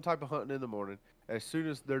probably some type of hunting in the morning. As soon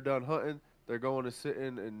as they're done hunting, they're going to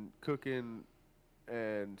sitting and cooking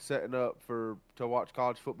and setting up to watch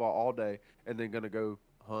college football all day, and then gonna go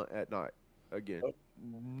hunt at night again.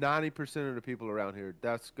 90% of the people around here,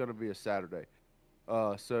 that's gonna be a Saturday.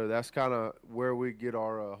 So that's kind of where we get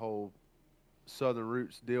our whole Southern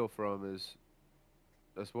roots deal from. Is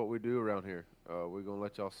that's what we do around here. We're gonna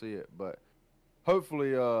let y'all see it, but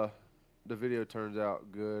hopefully the video turns out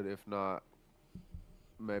good. If not,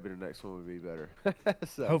 maybe the next one would be better.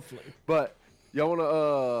 So, Hopefully. but y'all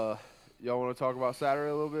wanna talk about Saturday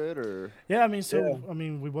a little bit, or Yeah, I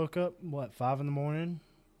mean, we woke up, 5 in the morning,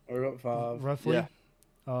 We're up 5. roughly.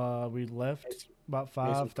 Yeah. We left about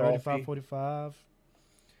Made some 5:30, coffee.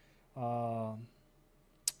 5:45.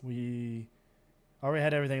 We already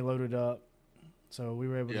had everything loaded up, so we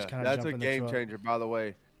were able to just kind of that's jump a in the game truck. changer, by the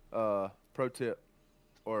way. Pro tip,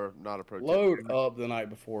 or not a pro tip. Load up the night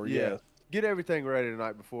before, Yeah. yeah. Get everything ready the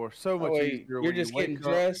night before. So much Oh, easier. you're when just you wake getting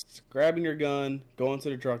up. dressed, grabbing your gun, going to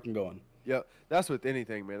the truck and going. Yep, that's with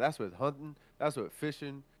anything, man. That's with hunting. That's with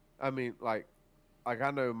fishing. I mean, like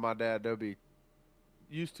I know my dad. Dobie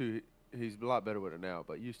used to. He's a lot better with it now,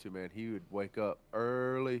 but used to, man. He would wake up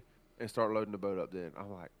early and start loading the boat up. Then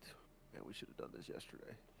I'm like, man, we should have done this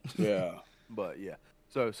yesterday. Yeah. But yeah.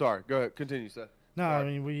 So sorry. Go ahead. Continue, Seth. No, Sorry. I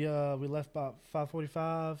mean we left about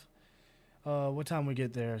 5:45. What time we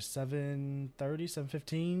get there? 7:30,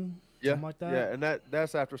 7:15, Yeah. something like that. Yeah, and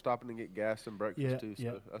that's after stopping to get gas and breakfast Yeah, too. So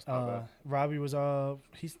yeah. that's not bad. Robbie was I don't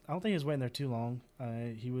think he was waiting there too long.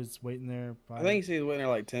 He was waiting there. I think he said he was waiting there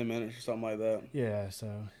like 10 minutes or something like that. Yeah,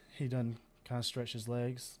 so he done kind of stretched his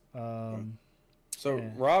legs. So Yeah.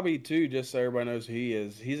 Robbie too, just so everybody knows who he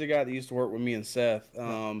is. He's a guy that used to work with me and Seth.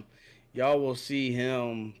 Y'all will see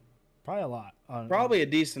him Probably a lot. probably a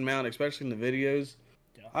decent amount, especially in the videos.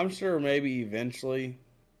 Yeah. I'm sure maybe eventually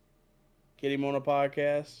get him on a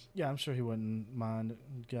podcast. Yeah, I'm sure he wouldn't mind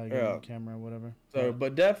getting Yeah. on the camera or whatever. So, Yeah.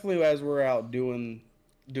 but definitely as we're out doing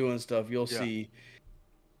stuff, you'll Yeah. see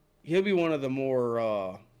he'll be one of the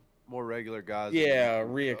more More regular guys.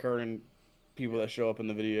 reoccurring people that show up in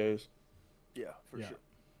the videos. Yeah, for Yeah. sure.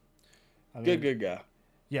 I mean, Good guy.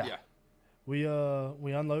 Yeah. Yeah. We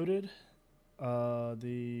unloaded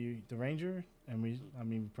the Ranger, and we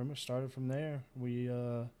pretty much started from there. We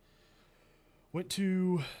went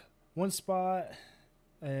to one spot,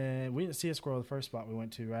 and we didn't see a squirrel the first spot we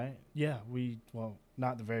went to, right? Yeah,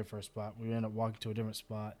 not the very first spot. We ended up walking to a different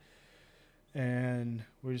spot, and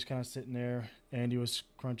we were just kind of sitting there. Andy was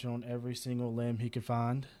crunching on every single limb he could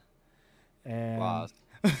find, and Lies.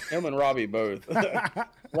 Him and Robbie both.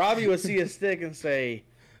 Robbie would see a stick and say,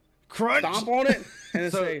 crunch. stomp on it, and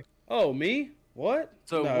then So- say, "Oh, me? What?"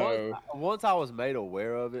 So No. once I was made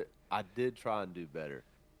aware of it, I did try and do better.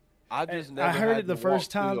 I just never. I heard had it the to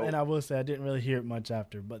first walk through time, the- and I will say I didn't really hear it much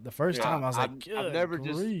after. But the first Yeah, time, I was like, I've "Good never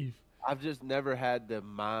just- grief!" I've just never had the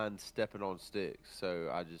mind stepping on sticks, so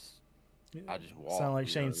I just walked. Sound like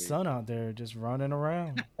you know Shane's what son out there just running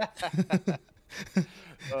around. I mean?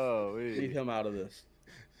 Oh, Leave him out of this.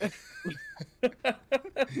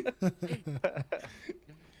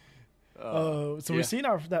 So we seen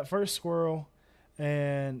that first squirrel,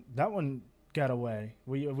 and that one got away.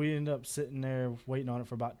 We ended up sitting there waiting on it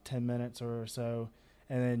for about 10 minutes or so,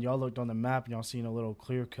 and then y'all looked on the map and y'all seen a little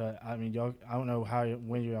clear cut. I mean, I don't know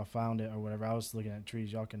when y'all found it or whatever. I was looking at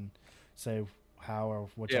trees. Y'all can say how or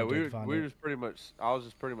what Yeah, y'all we did were, find we it. were just pretty much. I was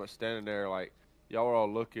just pretty much standing there, like y'all were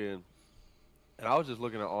all looking, and I was just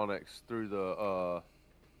looking at Onyx through the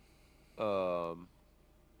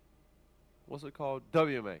what's it called?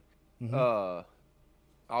 WMA. Mhm.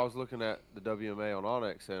 I was looking at the WMA on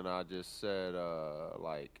Onyx, and I just said,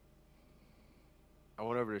 like, I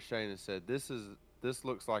went over to Shane and said, "This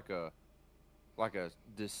looks like a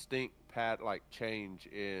distinct change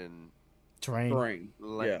in Terrain. Terrain.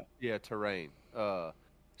 Yeah. terrain." It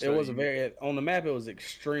So was you- on the map. It was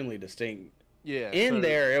extremely distinct. yeah. In so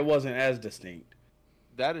there, it wasn't as distinct.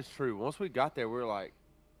 that is true. Once we got there, we were like,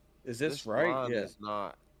 Is this right? line Yeah. is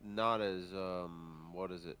not as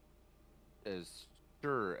what is it, as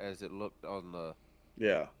sure as it looked on the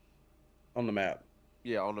Yeah. On the map.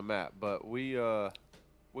 on the map. But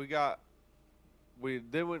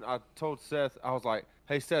then when I told Seth, I was like,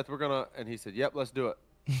 "Hey Seth, we're gonna," and he said, "Yep, let's do it."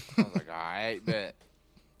 I was like, "All right, bet."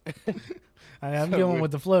 I'm So going we-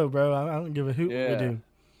 with the flow, bro. I don't give a hoot what Yeah. we do.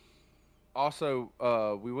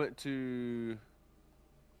 Also, we went to,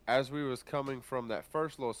 as we was coming from that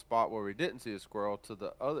first little spot where we didn't see a squirrel to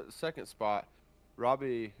the second spot,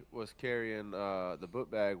 Robbie was carrying the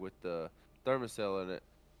book bag with the thermocell in it,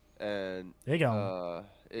 and They got 'em.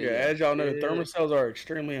 it- Yeah, as y'all know, it- thermocells are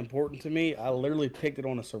extremely important to me. I literally picked it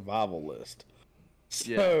on a survival list.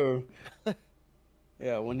 Yeah. So,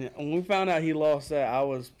 yeah, when we found out he lost that, I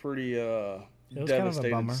was pretty was kind of a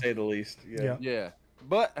devastated bummer. to say the least. Yeah. Yeah,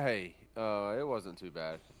 but hey, it wasn't too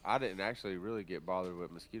bad. I didn't actually really get bothered with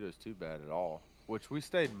mosquitoes too bad at all, which we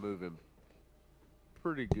stayed moving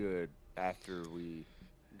pretty good after we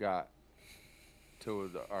got to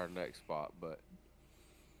our next spot. But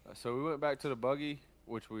so we went back to the buggy,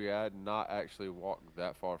 which we had not actually walked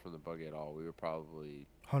that far from the buggy at all. We were probably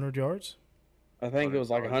 100 yards. I think it was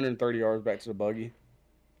like 100 130 yards back to the buggy.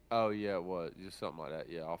 oh yeah, it was just something like that.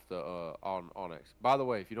 Yeah, off the on Onyx. By the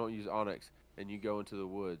way, if you don't use Onyx and you go into the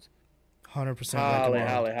woods, 100% Highly,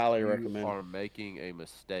 recommend. highly you recommend. are making a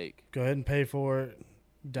mistake. Go ahead and pay for it.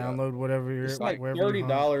 Download whatever you're It's like wherever you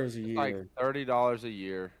hunt. $30 a It's year. like $30 a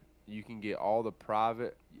year. You can get all the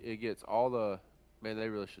private. It gets all the. Man, they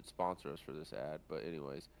really should sponsor us for this ad. But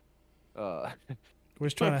anyways, We're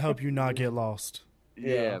just trying to help you not get lost.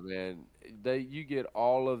 yeah, man. You get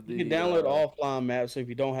all of the. You can download offline maps, so if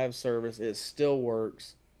you don't have service, it still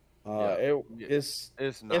works. Yeah. It's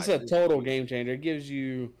It's nice. a total game changer. It gives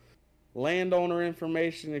you landowner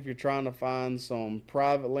information if you're trying to find some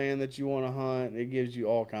private land that you want to hunt. It gives you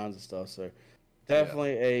all kinds of stuff. So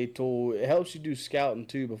definitely a tool. It helps you do scouting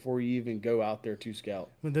too before you even go out there to scout.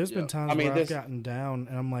 I mean, there's Yeah. been times I mean, where this- I've gotten down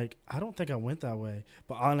and I'm like, I don't think I went that way.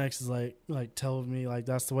 But Onyx is like telling me like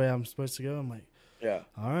that's the way I'm supposed to go. I'm like, Yeah.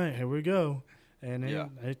 all right, here we go. And Yeah.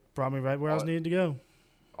 it brought me right where I was needed to go.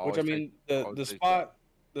 Which I mean,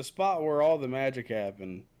 the spot where all the magic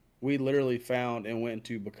happened, we literally found and went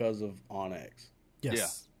to because of Onyx.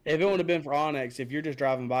 Yes. If it would have been for Onyx, if you're just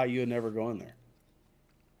driving by, you would never go in there.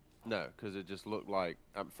 No, because it just looked like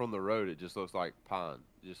from the road. It just looks like pine.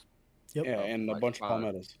 Just Yep. Yeah, and a like bunch of pine.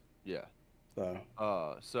 palmettos. yeah.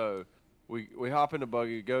 So So we hop in the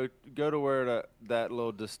buggy, go to where that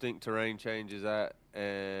little distinct terrain change is at,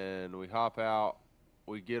 and we hop out.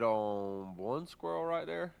 We get on one squirrel right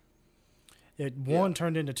there. One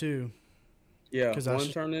turned into two yeah, because one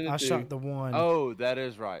turned into I two. shot the one. Oh, that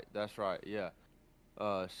is right. That's right. Yeah.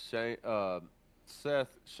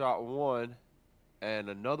 Seth shot one, and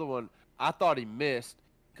another one. I thought he missed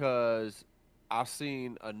because I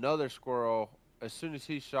seen another squirrel. As soon as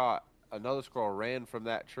he shot, another squirrel ran from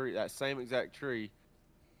that tree, that same exact tree,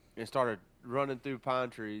 and started running through pine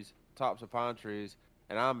trees, tops of pine trees,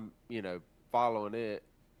 and I'm, following it,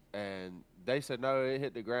 and they said no, it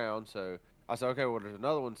hit the ground. So I said, okay, well, there's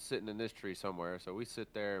another one sitting in this tree somewhere. So we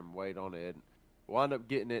sit there and wait on it. Wind up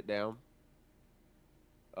getting it down.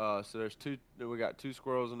 So there's two. We got two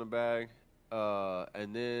squirrels in the bag,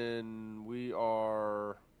 and then we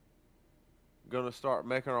are gonna start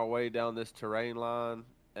making our way down this terrain line,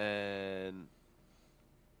 and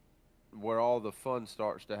where all the fun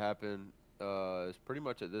starts to happen is pretty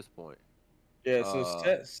much at this point. Yeah,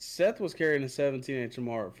 so Seth was carrying a 17-inch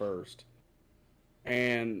Amar at first,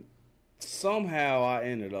 and somehow I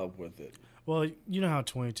ended up with it. Well, you know how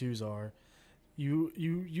 22s are.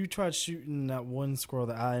 You tried shooting that one squirrel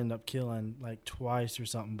that I ended up killing like twice or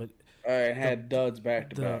something, but It had duds back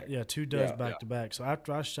to back. yeah, two duds Yeah. back to back. So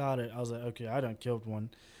after I shot it, I was like, okay, I done killed one.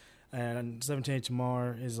 And 17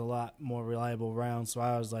 HMR is a lot more reliable round, so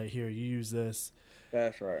I was like, here, you use this.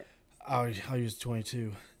 That's right. I'll use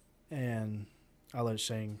 22, and I'll let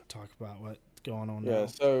Shane talk about what's going on Yeah. now.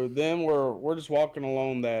 So then we're just walking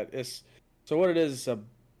along so what it is, it's a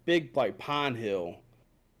big like pine hill,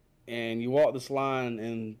 and you walk this line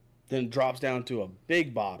and then it drops down to a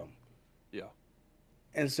big bottom. Yeah.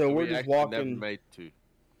 And so we're we just actually never walking. made two.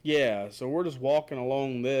 Yeah, so we're just walking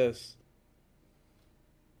along this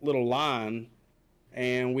little line,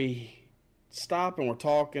 and we stop and we're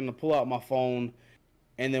talking. To pull out my phone,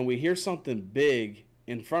 and then we hear something big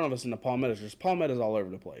in front of us in the palmettos. There's palmettos all over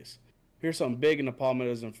the place. Here's something big in the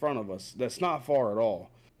palmettos in front of us that's not far at all.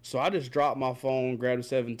 So I just drop my phone, grab a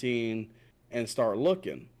 17, and start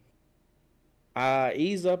looking. I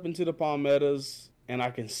ease up into the palmettos, and I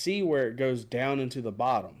can see where it goes down into the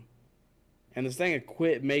bottom. And this thing had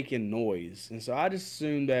quit making noise. And so I just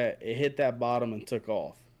assumed that it hit that bottom and took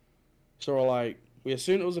off. So we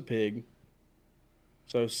assumed it was a pig.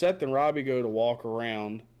 So Seth and Robbie go to walk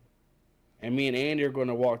around. And me and Andy are going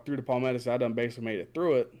to walk through the palmettos. I done basically made it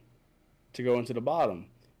through it to go into the bottom.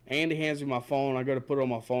 Andy hands me my phone. I go to put it on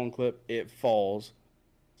my phone clip. It falls.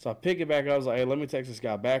 So I pick it back up. I was like, hey, let me text this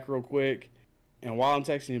guy back real quick. And while I'm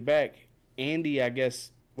texting him back, Andy, I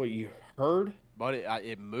guess, what you heard? But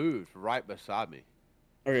it moved right beside me.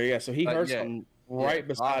 Okay, yeah, so he heard Yeah. something right I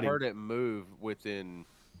beside him. heard it move within.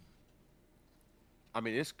 I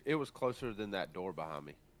mean, it was closer than that door behind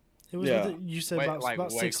me. It was Yeah. you said Way, about like,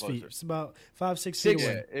 about way 6 feet. closer. It's about 5-6 feet Six-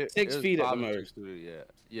 away. Yeah, it 6 was feet at the 5 or most. 6 feet.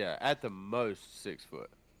 Yeah, at the most 6 foot.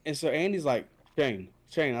 And so Andy's like, Shane.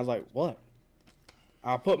 I was like, what?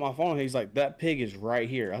 I put my phone on. He's like, that pig is right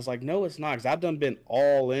here. I was like, no, it's not. Because I've been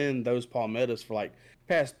all in those palmettos for like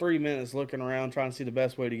past 3 minutes looking around, trying to see the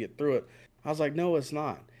best way to get through it. I was like, no, it's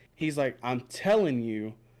not. He's like, I'm telling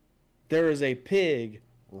you, there is a pig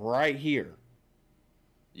right here.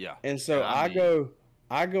 Yeah. And so I mean,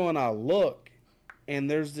 I go and I look, and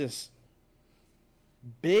there's this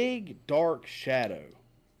big dark shadow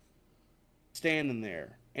standing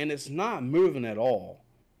there, and it's not moving at all.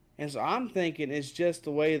 And so I'm thinking it's just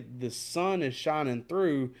the way the sun is shining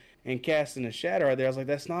through and casting a shadow right there. I was like,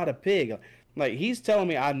 that's not a pig. Like, he's telling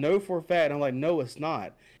me I know for a fact. And I'm like, no, it's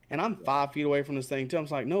not. And I'm 5 feet away from this thing too. I'm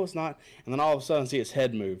just like, no, it's not. And then all of a sudden, I see its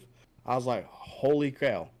head move. I was like, holy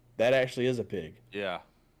cow, that actually is a pig. Yeah.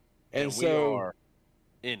 And we so are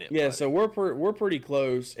in it. yeah, buddy. so we're pretty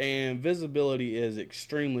close, and visibility is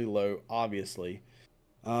extremely low, obviously.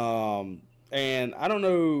 And I don't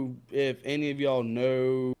know if any of y'all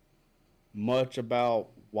know much about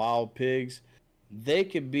wild pigs. They're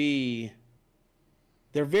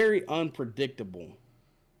very unpredictable.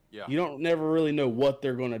 Yeah. You don't never really know what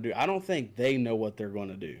they're going to do. I don't think they know what they're going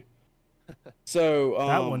to do. So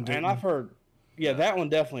That one and didn't. I've heard, yeah, that one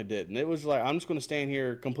definitely didn't. It was like, I'm just going to stand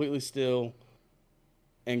here completely still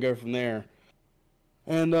and go from there.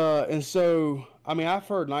 And so, I mean, I've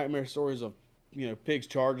heard nightmare stories of, pigs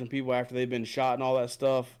charging people after they've been shot and all that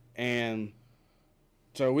stuff. And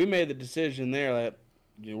so we made the decision there that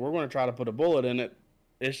we're going to try to put a bullet in it.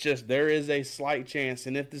 It's just there is a slight chance,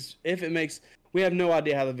 and we have no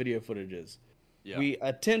idea how the video footage is. Yeah. We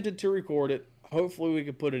attempted to record it. Hopefully, we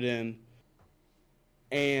could put it in.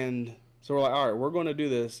 And so we're like, all right, we're going to do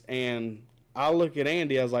this. And I look at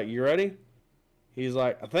Andy. I was like, you ready? He's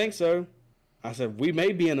like, I think so. I said, we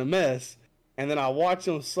may be in a mess. And then I watched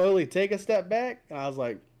him slowly take a step back. And I was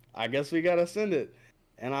like, I guess we got to send it.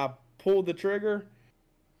 And I pulled the trigger.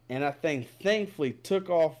 And that thing thankfully took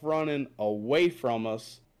off running away from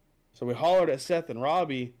us. So we hollered at Seth and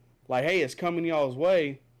Robbie, like, hey, it's coming y'all's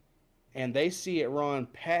way. And they see it run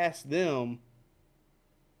past them.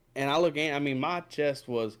 And I look at, my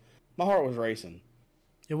heart was racing.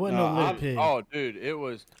 It wasn't no little pig. Oh, dude, it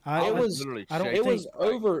was. I was literally. I don't shaking.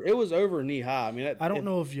 It was over knee high. I mean, I don't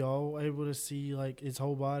know if y'all were able to see like its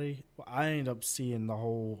whole body. I ended up seeing the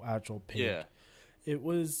whole actual pig. Yeah. It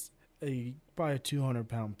was probably a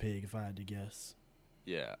 200-pound pig, if I had to guess.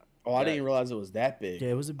 Yeah. Oh, I didn't realize it was that big. Yeah,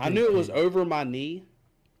 it was a big I knew it was pig. over my knee,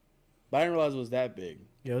 but I didn't realize it was that big.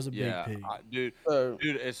 Yeah, it was a big pig. Dude. So,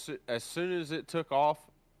 Dude, as soon as it took off,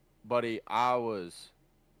 buddy, I was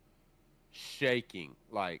shaking.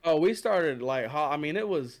 Like, oh, we started like, it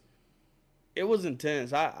was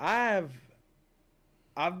intense. I've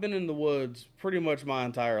been in the woods pretty much my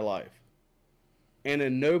entire life, and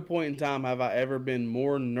at no point in time have I ever been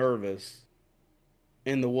more nervous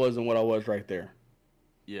in the woods than what I was right there.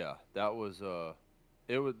 yeah, that was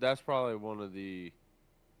that's probably one of the.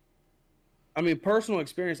 Personal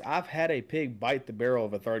experience. I've had a pig bite the barrel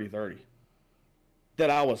of a 30-30 that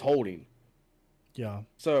I was holding. Yeah.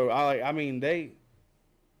 So I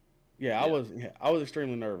was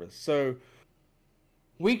extremely nervous. So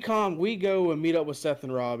we go and meet up with Seth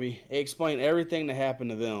and Robbie, explain everything that happened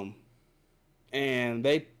to them. And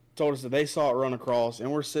they told us that they saw it run across,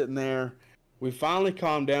 and we're sitting there. We finally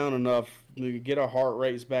calmed down enough to get our heart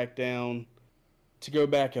rates back down to go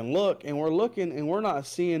back and look, and we're looking and we're not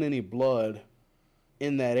seeing any blood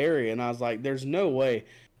in that area. And I was like, there's no way.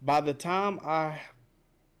 By the time I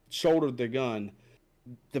shouldered the gun,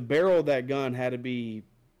 the barrel of that gun had to be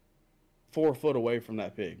 4 foot away from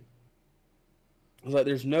that pig. I was like,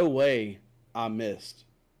 there's no way I missed.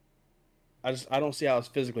 I don't see how it's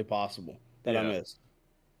physically possible that I missed.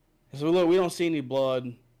 So look, we don't see any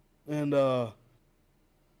blood, and so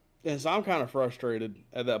I'm kind of frustrated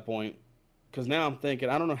at that point because now I'm thinking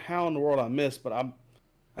I don't know how in the world I missed, but I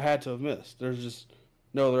had to have missed. There's just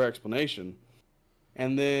no other explanation.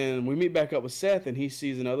 And then we meet back up with Seth, and he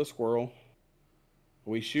sees another squirrel.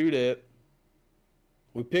 We shoot it.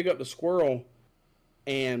 We pick up the squirrel,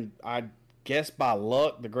 and I guess by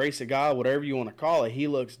luck, the grace of God, whatever you want to call it, he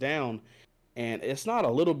looks down, and it's not a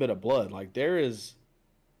little bit of blood. Like, there is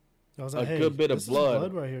I was like, a good bit of this is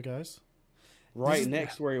blood right here, guys. right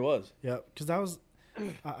next to where he was. Yeah, because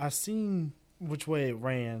I seen which way it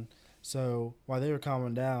ran. So while they were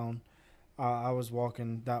calming down, I was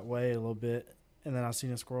walking that way a little bit, and then I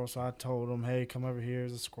seen a squirrel, so I told him, "Hey, come over here.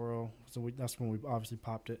 There's a squirrel." So that's when we obviously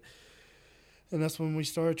popped it, and that's when we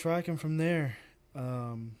started tracking from there.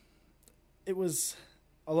 It was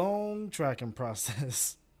a long tracking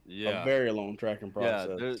process. A very long tracking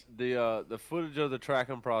process. Yeah, the footage of the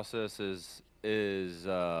tracking process is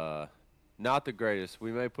not the greatest.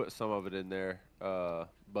 We may put some of it in there,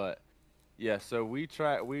 but yeah. So we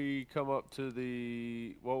come up to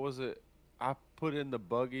the, what was it? I put in the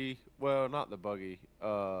buggy. Well, not the buggy.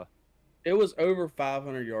 It was over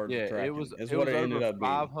 500 yards Yeah, of tracking. it was. Is It what was it ended over up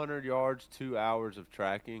being. 500 yards, 2 hours of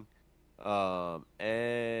tracking,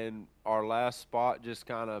 and our last spot just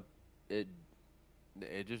kind of it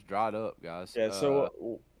just dried up, guys. Yeah.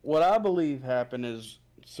 So what I believe happened is,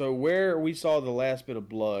 so where we saw the last bit of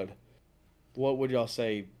blood, what would y'all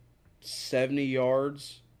say, 70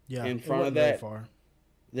 yards Yeah, in it front of wasn't very that, far.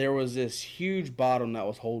 there was this huge bottom that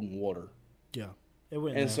was holding water. Yeah, it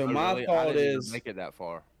went. And there. so Oh, my really? I thought didn't even is, make it that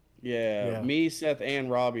far. yeah, me, Seth, and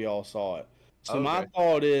Robbie all saw it. So my Okay.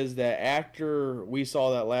 thought is that after we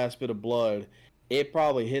saw that last bit of blood, it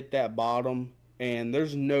probably hit that bottom, and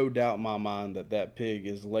there's no doubt in my mind that that pig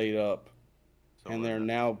is laid up, and Somewhere they're in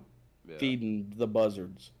now there. feeding the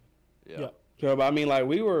buzzards. Yeah. Yeah. So, I mean, like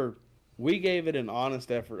we gave it an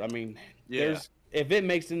honest effort. I mean, Yeah. if it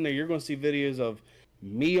makes it in there, you're going to see videos of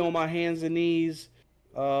me on my hands and knees,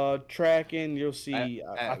 tracking. You'll see.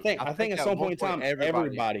 I think at some point in time,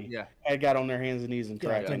 everybody Yeah. had got on their hands and knees and Yeah,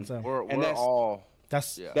 I tracking. think so. We're And that's- all.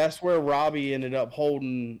 That's Yeah. That's where Robbie ended up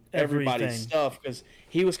holding everybody's Everything. stuff, because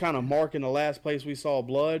he was kind of marking the last place we saw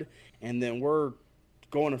blood, and then we're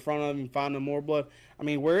going in front of him finding more blood. I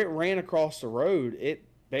mean, where it ran across the road, it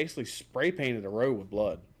basically spray painted the road with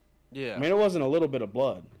blood. Yeah. I mean, it wasn't a little bit of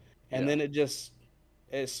blood, and Yeah. then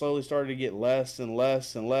it slowly started to get less and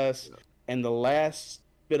less and less, Yeah. and the last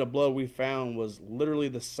bit of blood we found was literally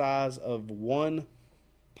the size of one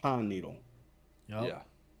pine needle. yep. Yeah.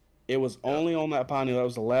 It was only on that pine needle. That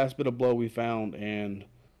was the last bit of blood we found, and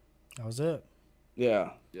That was it.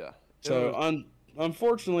 yeah. Yeah. So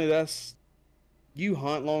unfortunately, that's, you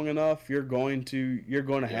hunt long enough, you're going to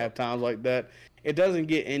have times like that. It doesn't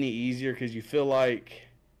get any easier, because you feel like,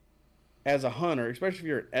 as a hunter, especially if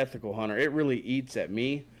you're an ethical hunter, it really eats at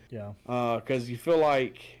me, Yeah. because you feel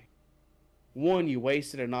like, one, you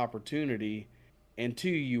wasted an opportunity, and two,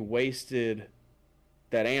 you wasted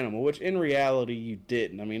that animal, which in reality you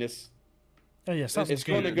didn't. I mean, it's Oh yeah. Something's it's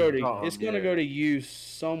going to good. go to it's going to Yeah. go to use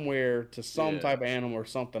somewhere, to some Yeah. type of animal or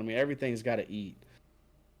something. I mean, everything's got to eat.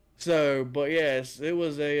 So, but yes, it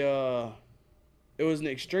was an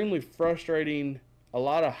extremely frustrating, a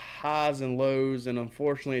lot of highs and lows, and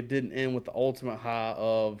unfortunately, it didn't end with the ultimate high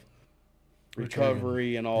of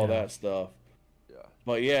recovery and all Yeah. that stuff. Yeah.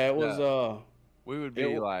 But yeah, it was We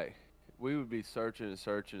would be searching and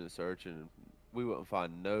searching and searching, and we wouldn't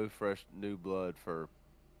find no fresh new blood for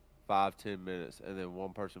 5-10 minutes, and then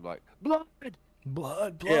one person would be like, blood.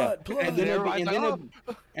 Blood. yeah, Blood. and then Everybody's like,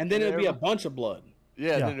 it'd be a bunch of blood. Yeah,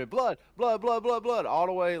 Yeah. and then it'd be blood, all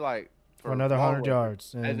the way like For another all the 100 way.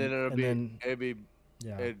 yards, and then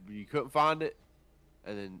yeah. you couldn't find it,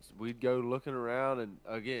 and then we'd go looking around, and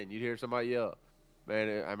again you'd hear somebody yell, man.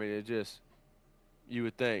 It just, you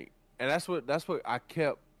would think, and that's what I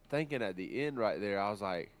kept thinking at the end right there. I was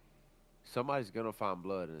like, somebody's gonna find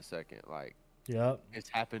blood in a second. Like, Yep. it's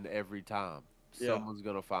happened every time. Yeah. Someone's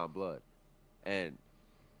gonna find blood, and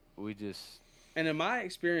we just. And in my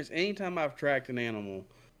experience, anytime I've tracked an animal,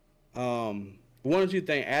 one or two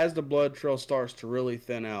things, as the blood trail starts to really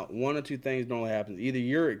thin out, one or two things normally happens. Either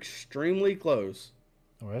you're extremely close,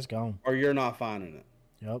 Oh, it's gone. or you're not finding it,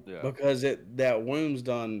 Yep. Yeah. because that wound's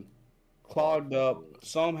done clogged up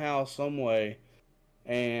somehow, some way,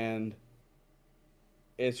 and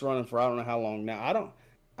it's running for I don't know how long now.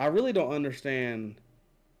 I really don't understand.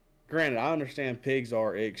 Granted, I understand pigs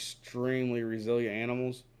are extremely resilient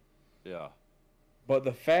animals, Yeah. but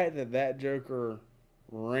the fact that joker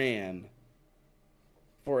ran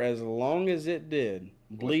for as long as it did,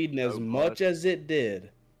 bleeding no as blood. much as it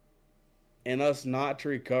did, and us not to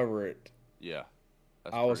recover it, Yeah.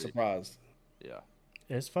 That's I was crazy. surprised. Yeah.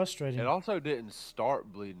 It's frustrating. It also didn't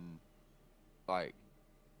start bleeding, like,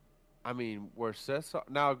 where Seth saw,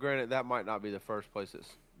 now granted that might not be the first place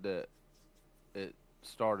that it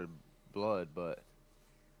started blood, but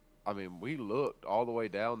we looked all the way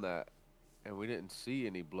down that, and we didn't see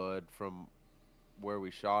any blood from where we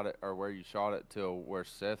shot it, or where you shot it, till where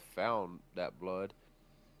Seth found that blood,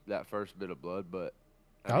 that first bit of blood. But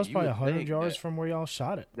that was you probably would 100 think yards that- from where y'all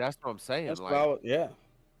shot it. That's what I'm saying. That's like, what I was, yeah.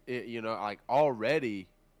 like already,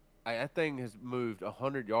 that thing has moved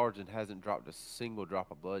 100 yards and hasn't dropped a single drop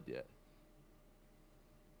of blood yet.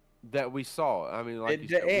 that we saw. I mean, like you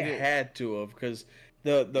said, It had to have, because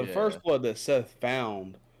the Yeah. first blood that Seth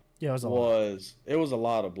found Yeah, it was a lot. it was a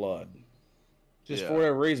lot of blood. Just for Yeah.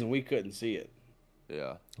 whatever reason, we couldn't see it.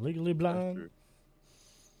 Yeah. Legally That's blind. true.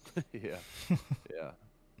 Yeah. Yeah.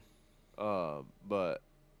 But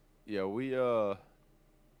yeah, we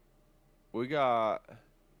got.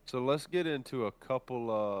 So let's get into a couple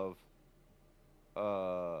of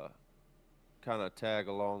kind of tag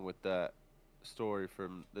along with that story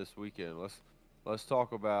from this weekend. Let's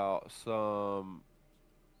talk about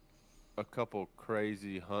a couple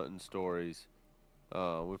crazy hunting stories. We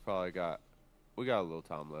got a little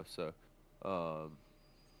time left, so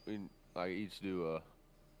we like each do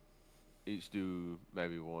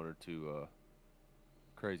maybe one or two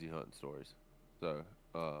crazy hunting stories. So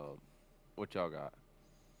what y'all got?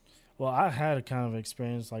 Well, I had a kind of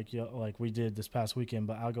experience like we did this past weekend,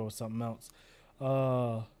 but I'll go with something else.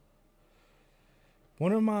 One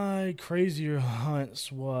of my crazier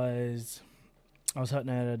hunts was I was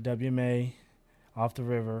hunting at a WMA off the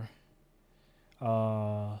river,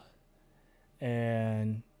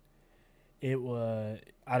 and it was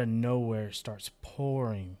out of nowhere it starts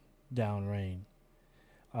pouring down rain.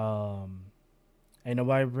 Ain't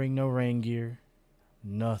nobody bring no rain gear,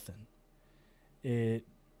 nothing. I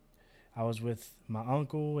was with my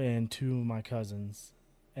uncle and two of my cousins,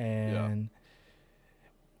 and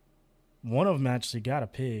one of them actually got a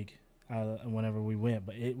pig whenever we went,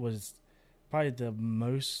 but it was probably the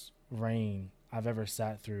most rain I've ever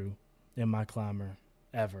sat through in my climber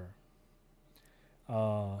ever.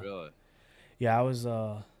 Really? Yeah, I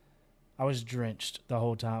was drenched the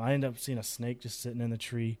whole time. I ended up seeing a snake just sitting in the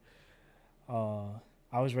tree. I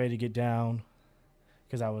was ready to get down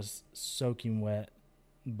because I was soaking wet,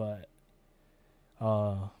 but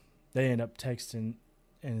they ended up texting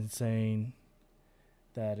and saying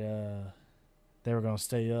that they were gonna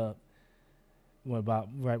stay up about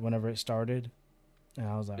right whenever it started, and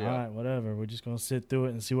I was like, all right, whatever. We're just gonna sit through it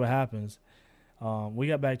and see what happens. We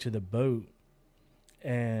got back to the boat,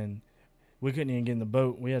 and we couldn't even get in the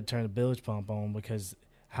boat. We had to turn the bilge pump on because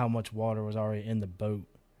how much water was already in the boat.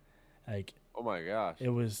 Like, oh my gosh, it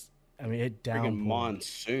was. I mean, it Freaking downpoured.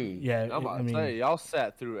 monsoon. Yeah, I'm about to say y'all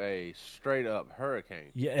sat through a straight up hurricane.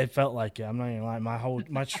 Yeah, it felt like it. I'm not gonna lie.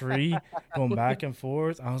 My tree going back and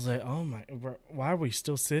forth. I was like, oh my, why are we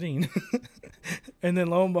still sitting? And then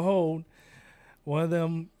lo and behold, one of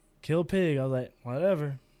them killed pig. I was like,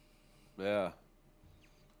 whatever. Yeah,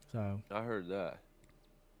 So I heard that.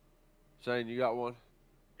 Shane, you got one?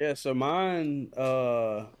 Yeah, so mine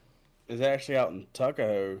is actually out in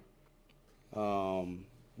Tuckahoe.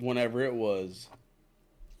 Whenever it was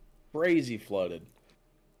crazy flooded.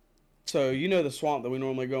 So you know the swamp that we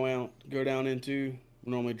normally go down into,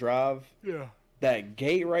 we normally drive? yeah. That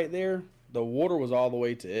gate right there, the water was all the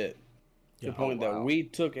way to it. To the Yeah. point Oh, that wow. we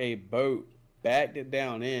took a boat, backed it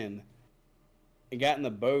down in, and got in the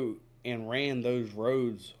boat and ran those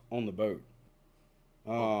roads on the boat.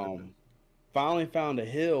 goodness. Finally found a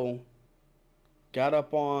hill, got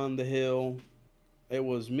up on the hill. It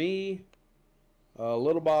was me,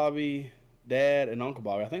 little Bobby, Dad, and Uncle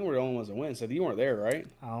Bobby. I think we're the only ones that went. So you weren't there, right?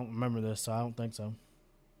 I don't remember this, so I don't think so.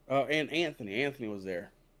 And Anthony was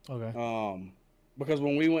there. Okay. Because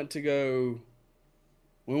when we went to go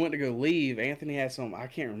leave, Anthony had some, I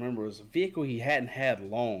can't remember, it was a vehicle he hadn't had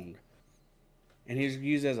long, and he was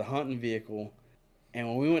used as a hunting vehicle. And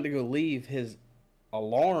when we went to go leave, his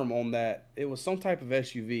alarm on that, it was some type of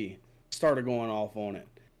SUV, started going off on it.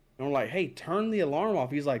 And we're like, hey, turn the alarm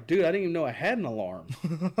off. He's like, dude, I didn't even know I had an alarm.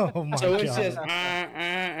 Oh my So god. it says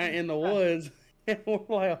in the woods, and we're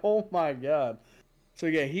like, oh my god. So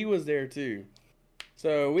yeah, he was there too.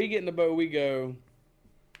 So we get in the boat, we go,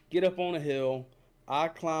 get up on a hill. I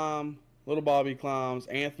climb, little Bobby climbs,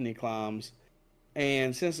 Anthony climbs,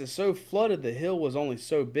 and since it's so flooded, the hill was only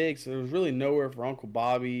so big, so there was really nowhere for Uncle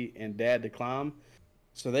Bobby and Dad to climb.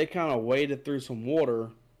 So they kind of waded through some water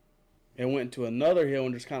and went to another hill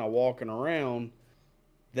and just kind of walking around.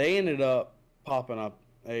 They ended up popping up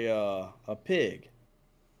a pig.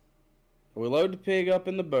 We load the pig up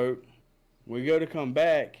in the boat. We go to come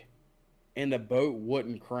back, and the boat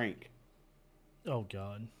wouldn't crank. Oh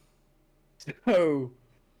god. So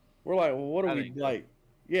we're like, well, what do That we ain't good. like?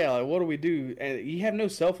 Yeah, like what do we do? And you have no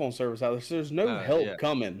cell phone service out there, so there's no help Yeah.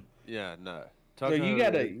 coming. Yeah, no. So you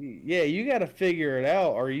gotta figure it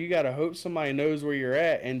out, or you gotta hope somebody knows where you're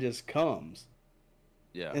at and just comes.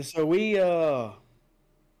 Yeah. And so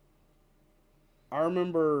I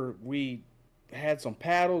remember we had some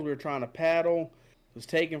paddles. We were trying to paddle. It was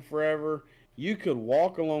taking forever. You could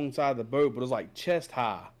walk alongside the boat, but it was like chest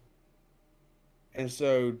high. And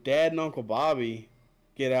so Dad and Uncle Bobby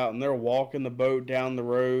get out, and they're walking the boat down the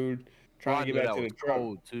road, trying I to knew get back that to was the truck.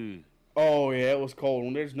 cold too. Oh yeah, it was cold.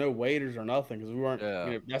 And there's no waiters or nothing because we weren't.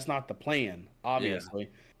 Yeah, That's not the plan, yeah, obviously.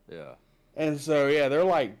 yeah. And so yeah, they're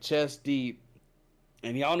like chest deep,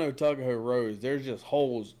 and y'all know Tuckahoe roads. There's just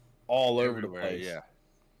holes all over the Everywhere, place. yeah.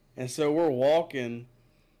 And so we're walking,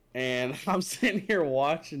 and I'm sitting here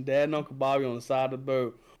watching Dad and Uncle Bobby on the side of the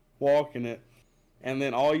boat walking it. And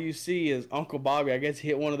then all you see is Uncle Bobby, I guess,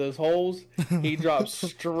 hit one of those holes. He drops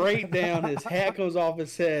straight down. His hat goes off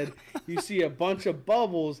his head. You see a bunch of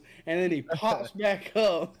bubbles, and then he pops back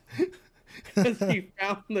up because he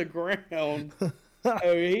found the ground.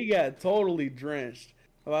 Oh, he got totally drenched.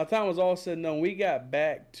 By the time it was all said and done, we got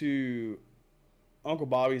back to Uncle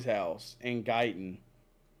Bobby's house in Guyton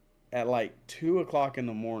at like 2 o'clock in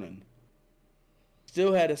the morning.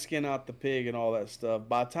 Still had to skin out the pig and all that stuff.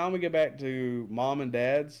 By the time we get back to Mom and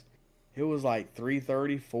Dad's, it was like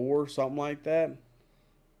 3:34, something like that.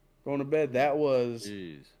 Going to bed.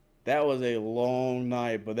 Jeez. That was a long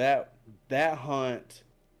night, but that hunt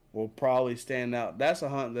will probably stand out. That's a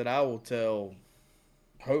hunt that I will tell,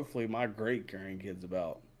 hopefully, my great grandkids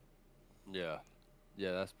about. Yeah,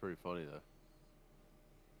 yeah, that's pretty funny though.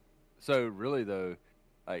 So really though,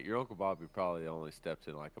 like your Uncle Bobby probably only stepped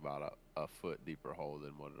in like about a foot deeper hole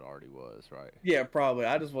than what it already was, right? Yeah, probably.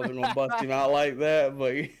 I just wasn't gonna bust him out like that,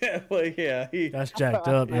 but yeah, That's jacked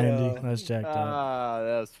up, Yeah. Andy. That's jacked up. Ah,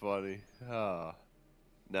 that's funny.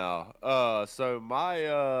 No. So my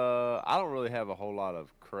I don't really have a whole lot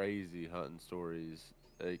of crazy hunting stories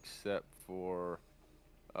except for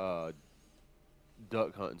duck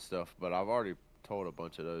hunting stuff, but I've already told a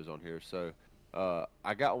bunch of those on here. So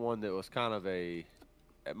I got one that was kind of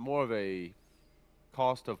more of a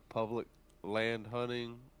cost of public land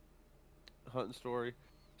hunting story.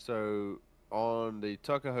 So on the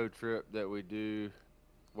Tuckahoe trip that we do,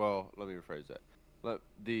 well, let me rephrase that.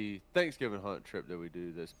 The Thanksgiving hunt trip that we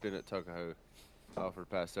do that's been at Tuckahoe for the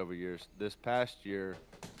past several years. This past year,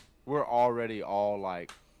 we're already all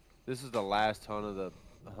like, this is the last hunt of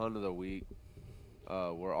the week.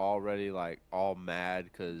 We're already like all mad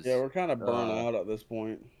because we're kind of burnt out at this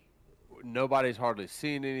point. nobody's hardly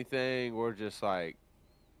seen anything. We're just like,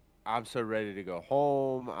 I'm so ready to go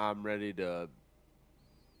home. I'm ready to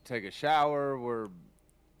take a shower. We're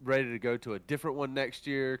ready to go to a different one next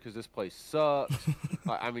year because this place sucks.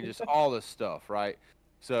 I mean, just all this stuff, right?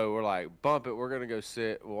 So we're like, bump it. We're going to go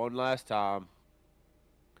sit one last time.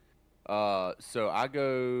 So I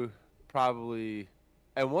go probably,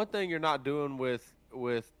 and one thing you're not doing with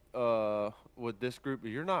this group,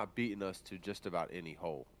 you're not beating us to just about any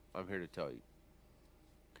hole. I'm here to tell you.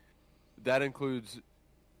 That includes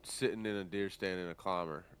sitting in a deer stand in a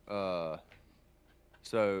climber.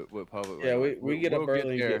 So with public, Yeah, we get up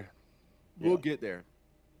early. We'll get there.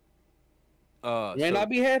 We may not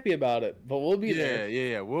be happy about it, but we'll be there.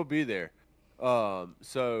 Yeah, we'll be there.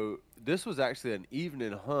 So this was actually an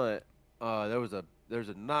evening hunt. There's a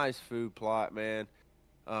nice food plot, man.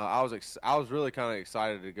 I was really kind of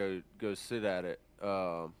excited to go sit at it.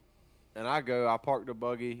 And I parked the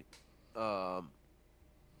buggy down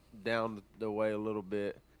the way a little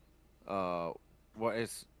bit.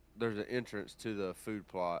 There's an entrance to the food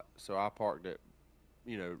plot, so I parked it,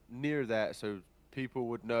 near that, so people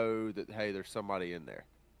would know that hey, there's somebody in there.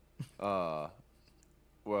 Well,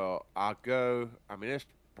 I go. I mean, it's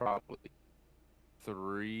probably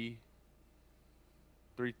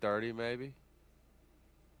 3:30 maybe,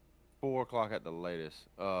 4 o'clock at the latest.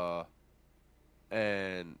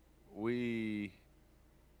 And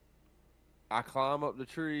I climb up the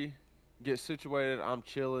tree, get situated. I'm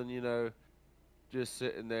chilling, just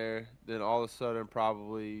sitting there. Then all of a sudden,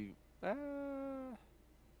 probably 5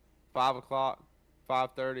 o'clock,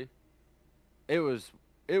 5:30. It was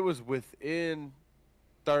within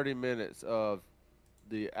 30 minutes of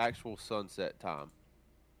the actual sunset time.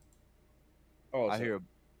 Oh, I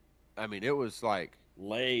mean, it was like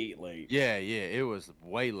late. Yeah, it was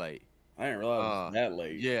way late. I didn't realize it was that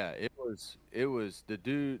late. Yeah, it was the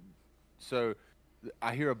dude. So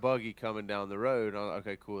I hear a buggy coming down the road. I'm like,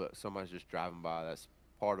 okay, cool. Somebody's just driving by. That's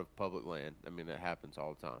part of public land. I mean, that happens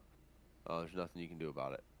all the time. There's nothing you can do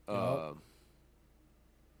about it. Yep.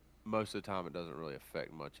 Most of the time, it doesn't really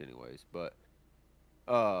affect much, anyways. But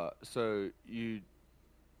so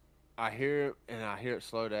I hear it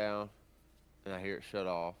slow down, and I hear it shut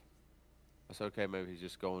off. I said, okay, maybe he's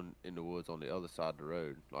just going in the woods on the other side of the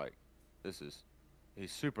road. Like,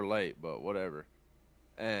 he's super late, but whatever.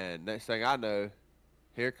 And next thing I know,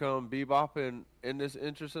 here come bebopping in this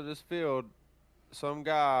entrance of this field, some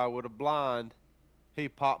guy with a blind. He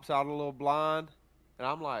pops out a little blind, and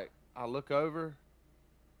I'm like, I look over,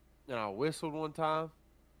 and I whistled one time,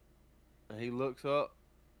 and he looks up,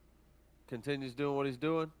 continues doing what he's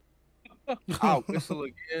doing. I whistle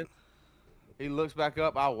again. He looks back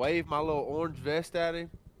up. I wave my little orange vest at him.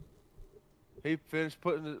 He puts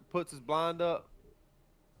his blind up,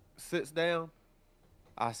 sits down.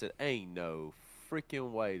 I said, ain't no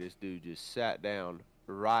freaking way this dude just sat down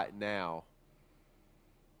right now.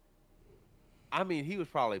 I mean, he was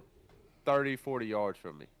probably 30, 40 yards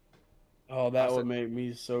from me. Oh, that would make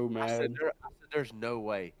me so mad. I said, there's no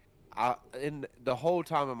way. In the whole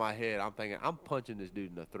time in my head, I'm thinking, I'm punching this dude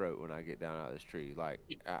in the throat when I get down out of this tree. I'm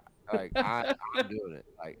doing it.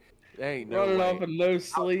 Like, there ain't no running way. off of no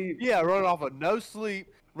sleep. Running off of no sleep,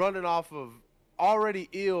 running off of already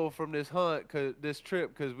ill from this hunt, this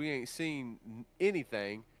trip, because we ain't seen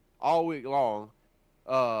anything all week long.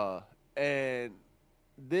 And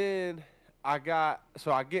then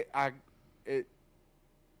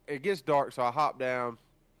it gets dark, so I hop down,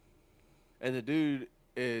 and the dude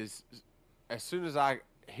is, as soon as I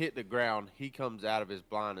hit the ground, he comes out of his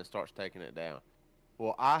blind and starts taking it down.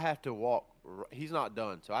 Well, I have to walk. He's not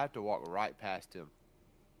done, so I have to walk right past him.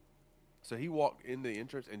 So he walked in the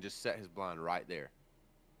entrance and just set his blind right there.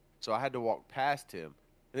 So I had to walk past him,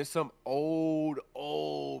 and it's some old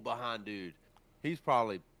behind dude. He's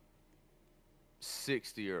probably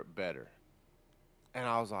 60 or better. And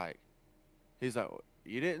I was like, he's like,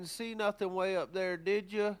 you didn't see nothing way up there,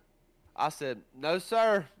 did you? I said, no,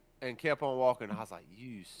 sir, and kept on walking. I was like,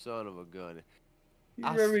 you son of a gun. You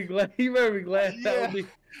better be glad. That would be.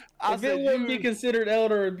 If it wouldn't be considered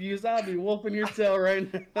elder abuse, I'd be whooping your tail right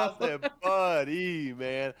now. I said, buddy,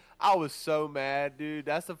 man. I was so mad, dude.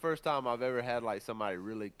 That's the first time I've ever had like somebody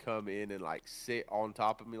really come in and like sit on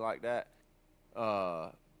top of me like that.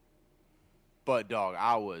 But dog,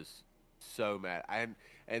 I was so mad.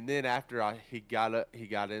 And then after he got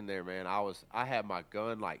in there, man. I had my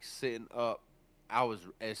gun like sitting up. I was,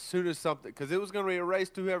 as soon as something, because it was gonna be a race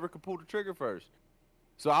to whoever could pull the trigger first.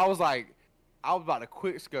 So I was about to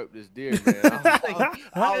quick scope this deer, man.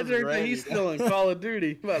 I was ready. He's still in Call of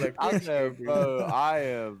Duty.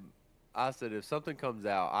 I said, if something comes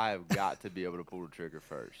out, I have got to be able to pull the trigger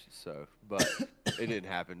first. So, but it didn't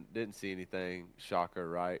happen. Didn't see anything. Shocker,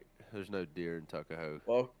 right? There's no deer in Tuckahoe.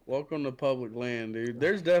 Well, welcome to public land, dude.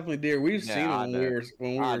 There's definitely deer. We've seen them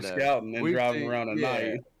when we were scouting and driving around at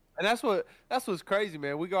night. And that's what's crazy,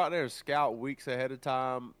 man. We go out there and scout weeks ahead of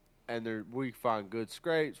time, and we find good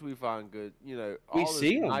scrapes. We find good, all this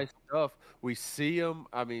nice stuff. We see them.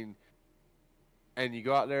 I mean, and you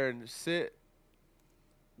go out there and sit.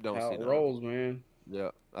 Don't see it rolls, man.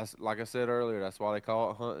 Yeah, that's like I said earlier. That's why they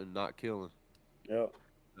call it hunting, not killing. Yep.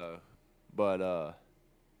 But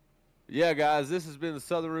yeah, guys, this has been the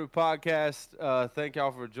Southern Root Podcast. Thank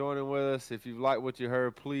y'all for joining with us. If you like what you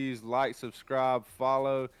heard, please like, subscribe,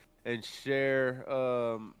 follow, and share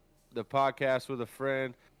the podcast with a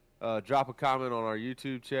friend. Drop a comment on our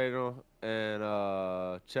YouTube channel,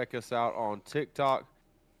 and check us out on TikTok.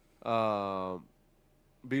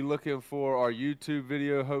 Be looking for our YouTube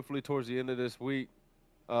video hopefully towards the end of this week.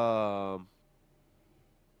 Actually,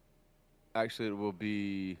 it will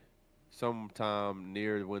be sometime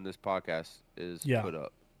near when this podcast is put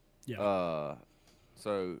up. Yeah.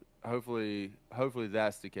 So hopefully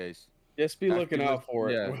that's the case. Just be looking out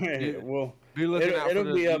for it. Yeah. We'll be looking out.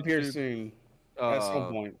 It'll be up here YouTube, soon at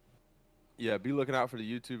some point. Yeah, be looking out for the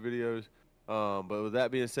YouTube videos. But with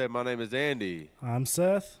that being said, my name is Andy. I'm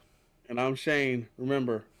Seth. And I'm Shane.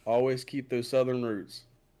 Remember, always keep those Southern roots.